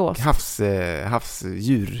havs... Och blås.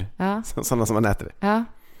 Havsdjur. Ja. Sådana som man äter. Ja,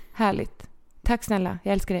 härligt. Tack snälla,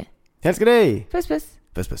 jag älskar dig. Jag älskar dig. Puss, puss.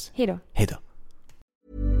 Puss, puss. Hej då. Hej då.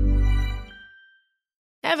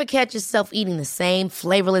 Ever catch yourself eating the same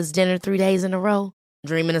flavorless dinner 3 days in a row?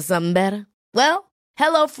 Dreaming of something better? Well,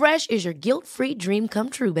 HelloFresh is your guilt-free dream come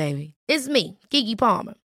true, baby. It's me, Keke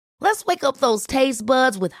Palmer. Let's wake up those taste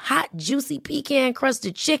buds with hot, juicy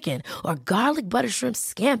pecan-crusted chicken or garlic butter shrimp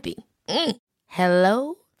scampi.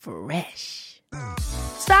 Hello Fresh.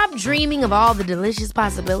 Stop dreaming of all the delicious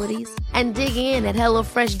possibilities and dig in at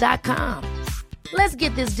HelloFresh.com. Let's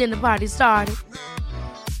get this dinner party started.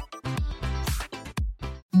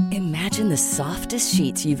 Imagine the softest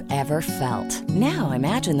sheets you've ever felt. Now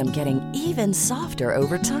imagine them getting even softer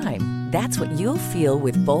over time. That's what you'll feel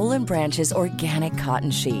with Boll & Branch's organic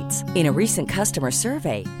cotton sheets. In a recent customer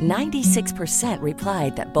survey, 96%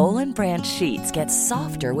 replied that Boll & Branch sheets get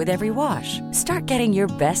softer with every wash. Start getting your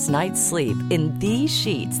best night's sleep in these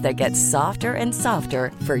sheets that get softer and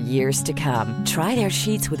softer for years to come. Try their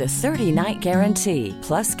sheets with a 30-night guarantee.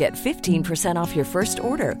 Plus, get 15% off your first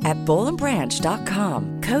order at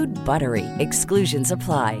bollandbranch.com. Code BUTTERY. Exclusions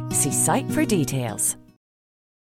apply. See site for details.